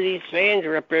 Here these fans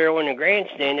are up there on the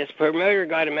grandstand. This promoter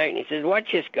got him out, and he says,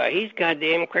 watch this guy. He's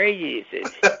goddamn crazy, he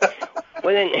says.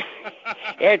 Well, then,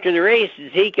 after the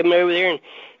races, he came over there, and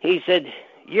he said,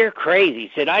 you're crazy.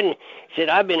 He said,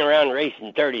 I've been around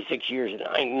racing 36 years, and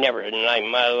I never in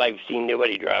my life seen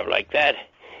nobody drive like that.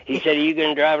 He said, are you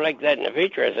going to drive like that in the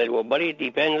future? I said, well, buddy, it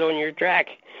depends on your track.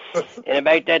 And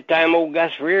about that time, old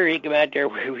Gus Rear, he come out there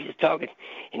where we was talking,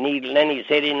 and he leaned his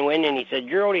head in the wind, and he said,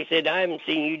 Gerald, he said, I haven't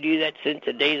seen you do that since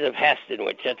the days of Haston,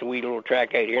 which that's a wee little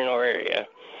track out here in our area.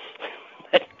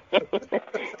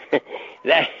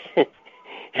 that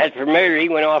promoter, he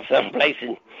went off someplace,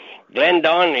 and Glenn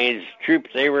Don and his troops,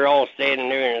 they were all standing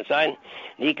there on the side,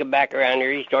 and he come back around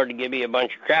there, he started to give me a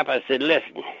bunch of crap. I said,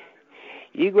 listen,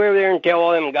 you go over there and tell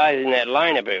all them guys in that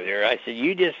lineup over there, I said,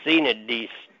 you just seen a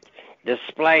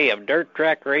display of dirt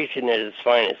track racing at its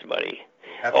finest, buddy.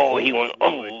 Absolutely. Oh, he went,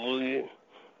 oh,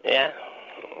 yeah.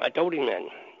 I told him that.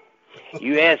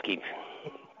 You ask him.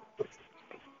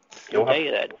 He'll tell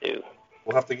you that, too.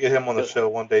 We'll have to get him on the show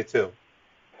one day, too.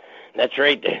 That's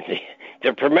right.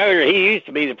 The promoter, he used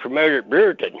to be the promoter at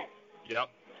Brewerton. Yep.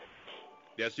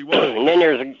 Yes, he was. And then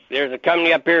there's a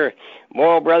company up here,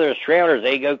 Morrill Brothers Trailers.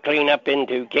 They go clean up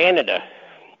into Canada.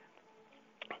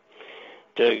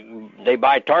 They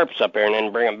buy tarps up there and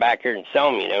then bring them back here and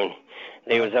sell them, you know.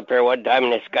 They was up there one time,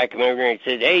 and this guy come over there and he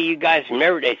said, hey, you guys from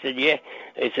Everett? They said, yeah.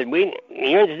 They said,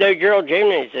 you want to know Gerald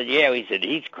Chamberlain? He said, yeah. He said,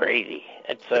 he's crazy.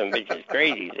 That son of a bitch is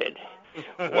crazy, he said.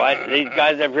 What? These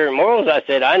guys up here in Morals? I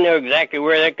said, I know exactly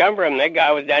where they come from. That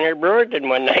guy was down here at Brewerton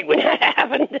one night when that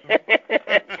happened.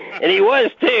 And he was,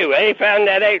 too. They found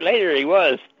that out later, he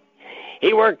was.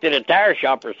 He worked at a tire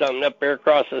shop or something up there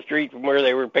across the street from where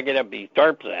they were picking up these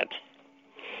tarps at.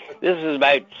 This is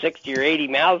about 60 or 80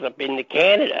 miles up into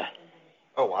Canada.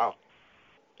 Oh, wow.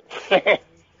 In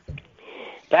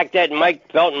fact, that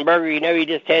Mike Feltenberger, you know, he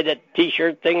just had that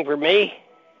T-shirt thing for me.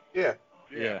 Yeah.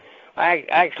 Yeah. I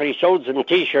actually sold some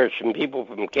T-shirts from people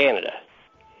from Canada.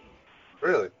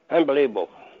 Really? Unbelievable.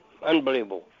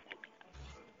 Unbelievable.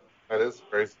 That is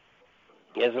crazy.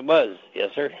 Yes, it was.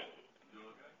 Yes, sir.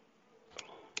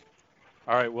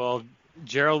 All right, well,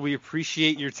 Gerald, we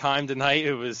appreciate your time tonight.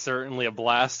 It was certainly a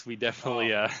blast. We definitely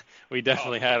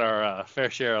had our fair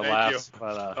share of laughs.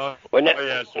 But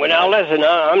now listen,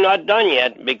 I'm not done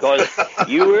yet, because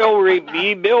you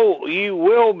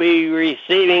will be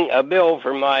receiving a bill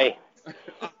for my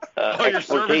your expertise.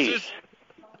 services?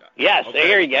 Yes, Okay.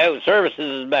 There you go.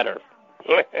 Services is better.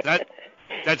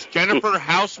 That's Jennifer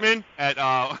Houseman at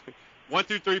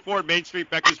 1234 Main Street,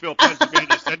 Beaconsfield,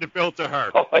 Pennsylvania. Send a bill to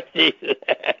her. Oh, Jesus.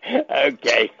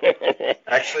 Okay.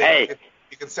 Actually, hey.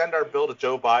 you can send our bill to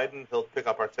Joe Biden. He'll pick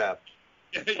up our tab.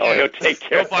 Oh, he'll take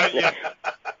care of it. Yeah.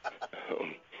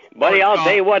 Buddy, I'll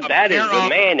tell you what, that is the of-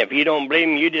 man. If you don't believe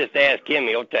him, you just ask him.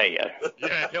 He'll tell you.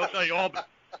 Yeah, he'll tell you all about it.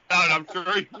 I'm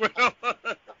sure he will.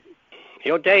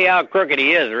 He'll tell you how crooked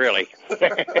he is, really.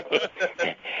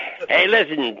 Hey,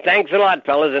 listen, thanks a lot,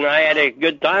 fellas, and I had a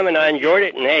good time, and I enjoyed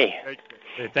it, and hey,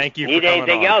 Thank you for need coming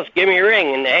anything on. else, give me a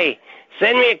ring, and hey,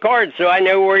 send me a card so I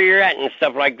know where you're at and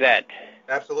stuff like that.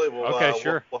 Absolutely. Okay,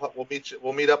 sure.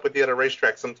 We'll meet up with you at a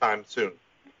racetrack sometime soon.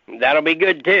 That'll be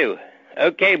good, too.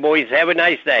 Okay, boys, have a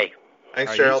nice day.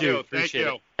 Thanks, All right, Gerald. you too. Thank Appreciate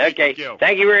you. it. Okay, you.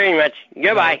 thank you very much.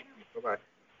 Goodbye. Bye-bye.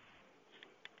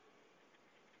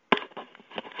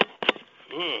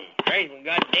 Crazy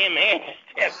goddamn hand.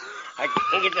 I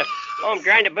can't get the... Oh, I'm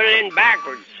trying to put it in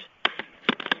backwards.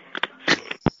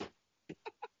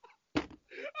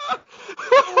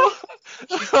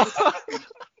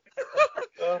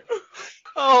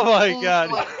 Oh my God!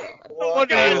 No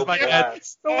wonder he was my God. dad.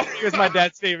 No wonder he was my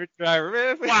dad's favorite driver,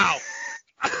 man. Wow.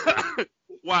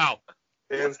 Wow.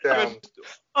 Hands down.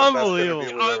 Unbelievable.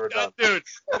 Best interview we've ever done. Dude.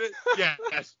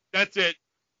 Yes, that's it.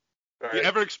 All The right.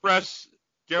 Ever Express,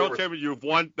 Gerald Over. Chamberlain, you've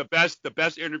won the best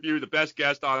interview, the best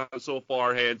guest on so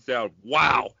far, hands down.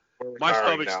 Wow. We're My retiring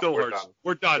stomach now. still We're hurts. done.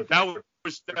 We're done. That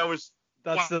was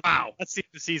wow. That's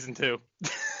the season 2.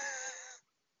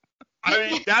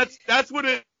 I mean, that's what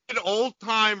an old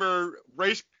timer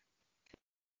race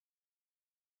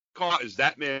car is,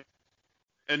 that man.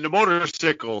 And the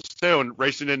motorcycles too, and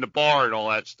racing in the bar and all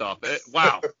that stuff.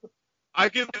 Wow. I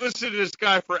could listen to this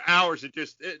guy for hours.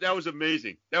 That was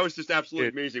amazing. That was just absolutely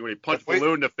amazing when he punched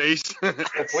Baloo in the face.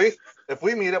 If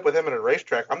we meet up with him at a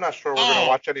racetrack, I'm not sure we're going to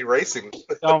watch any racing.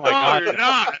 Oh my God! You're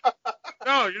not.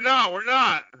 No, you're not. We're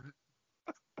not.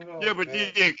 Yeah, but you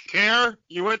didn't care.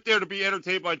 You went there to be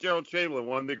entertained by Gerald Chamberlain,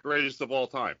 one of the greatest of all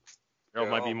time. Gerald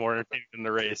might be more entertaining than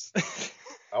the race.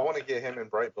 I want to get him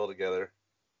and Brightville together.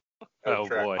 Oh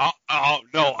boy!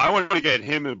 No, I want to get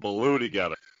him and Baloo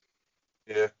together.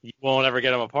 Yeah. You won't ever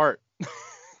get them apart.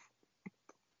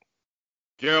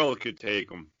 Gerald could take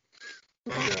him.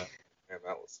 Yeah. Man,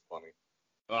 that was funny.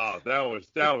 Oh, that was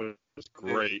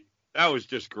great. That was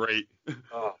just great.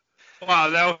 Oh. Wow,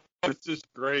 that was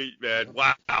just great, man.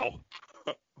 Wow. Wow.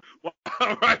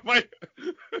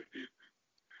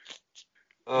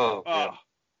 Oh, man.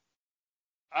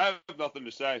 I have nothing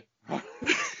to say.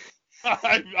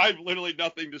 I have literally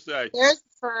nothing to say. There's the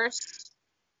first.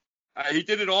 He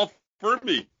did it all for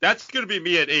me. That's going to be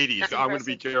me at 80. That's I'm going to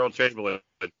be Gerald Chamberlain.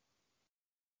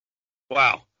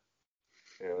 Wow.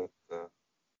 Yeah.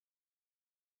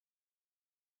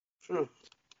 Phew.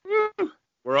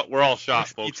 We're all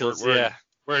shocked, folks. Speechless,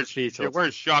 We're in speechless. we're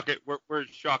in shock. We're in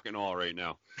shock and awe right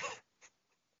now.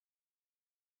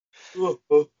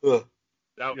 Gotta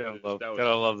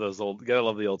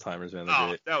love the old timers, man.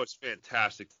 Oh, that was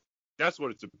fantastic. That's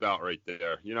what it's about right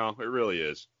there. You know, it really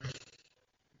is.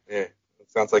 Yeah. It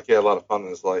sounds like he had a lot of fun in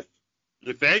his life.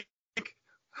 You think?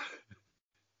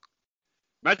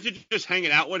 Imagine just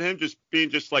hanging out with him, just being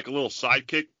just like a little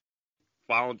sidekick,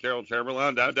 following Gerald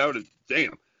Chamberlain. That would have,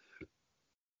 damn.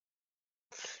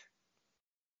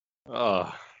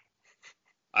 Oh.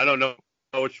 I don't know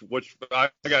which I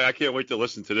can't wait to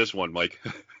listen to this one, Mike.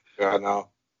 Yeah, no.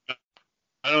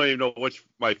 I don't even know which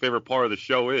my favorite part of the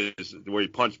show is, where he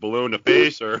punched Baloo in the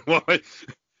face or what. I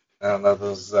don't know.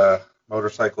 Those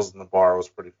motorcycles in the bar was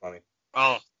pretty funny.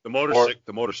 Oh, the motorcycles.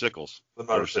 The motorcycles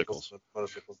in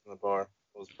the bar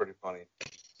was pretty funny.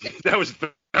 That was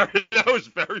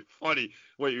very funny.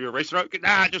 Wait, you were racing around?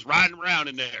 Nah, just riding around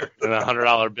in there. And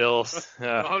 $100 bills.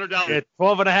 Yeah. $100. Yeah,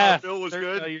 12 and a half. Bill was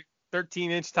good.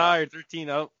 13-inch tire, 13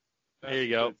 up. There you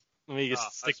go. Let me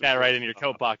just stick that right in your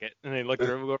coat pocket. And then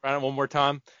go around it one more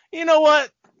time. You know what?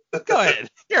 Go ahead.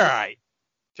 You're all right.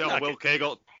 Tell Will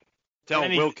Cagle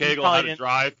he how to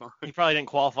drive. He probably didn't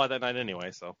qualify that night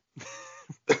anyway, so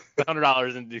the $100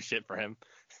 didn't do shit for him.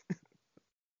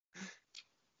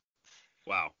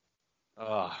 Wow.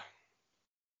 Oh,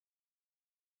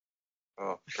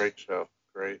 great show.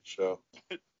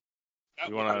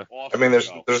 You wanna? I mean,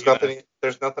 there's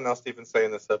nothing else to even say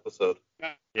in this episode.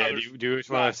 Yeah. Do you just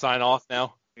want to sign off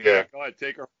now? Yeah. Go ahead,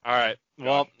 take her. All right.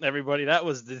 Well, everybody, that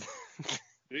was the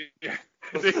Yeah.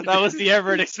 that was the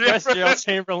Everett Express, Gerald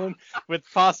Chamberlain, with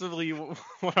possibly one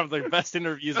of the best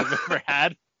interviews we've ever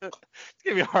had. It's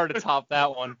gonna be hard to top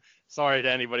that one. Sorry to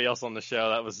anybody else on the show.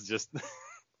 That was just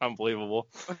unbelievable.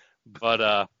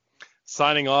 But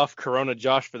signing off, Corona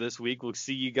Josh for this week. We'll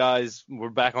see you guys. We're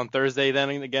back on Thursday then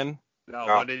again. No,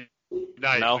 Monday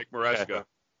night, No? Mike Maresca. Okay.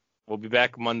 We'll be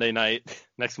back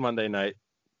next Monday night.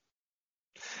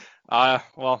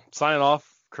 Well, signing off,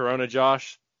 Corona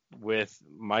Josh, with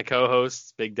my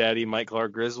co-hosts, Big Daddy Mike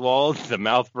Clark Griswold, the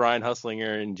Mouth Brian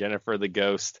Hustlinger, and Jennifer the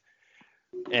Ghost.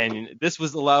 And this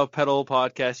was the Loud Pedal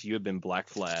Podcast. You have been black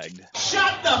flagged.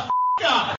 Shut the f*** up!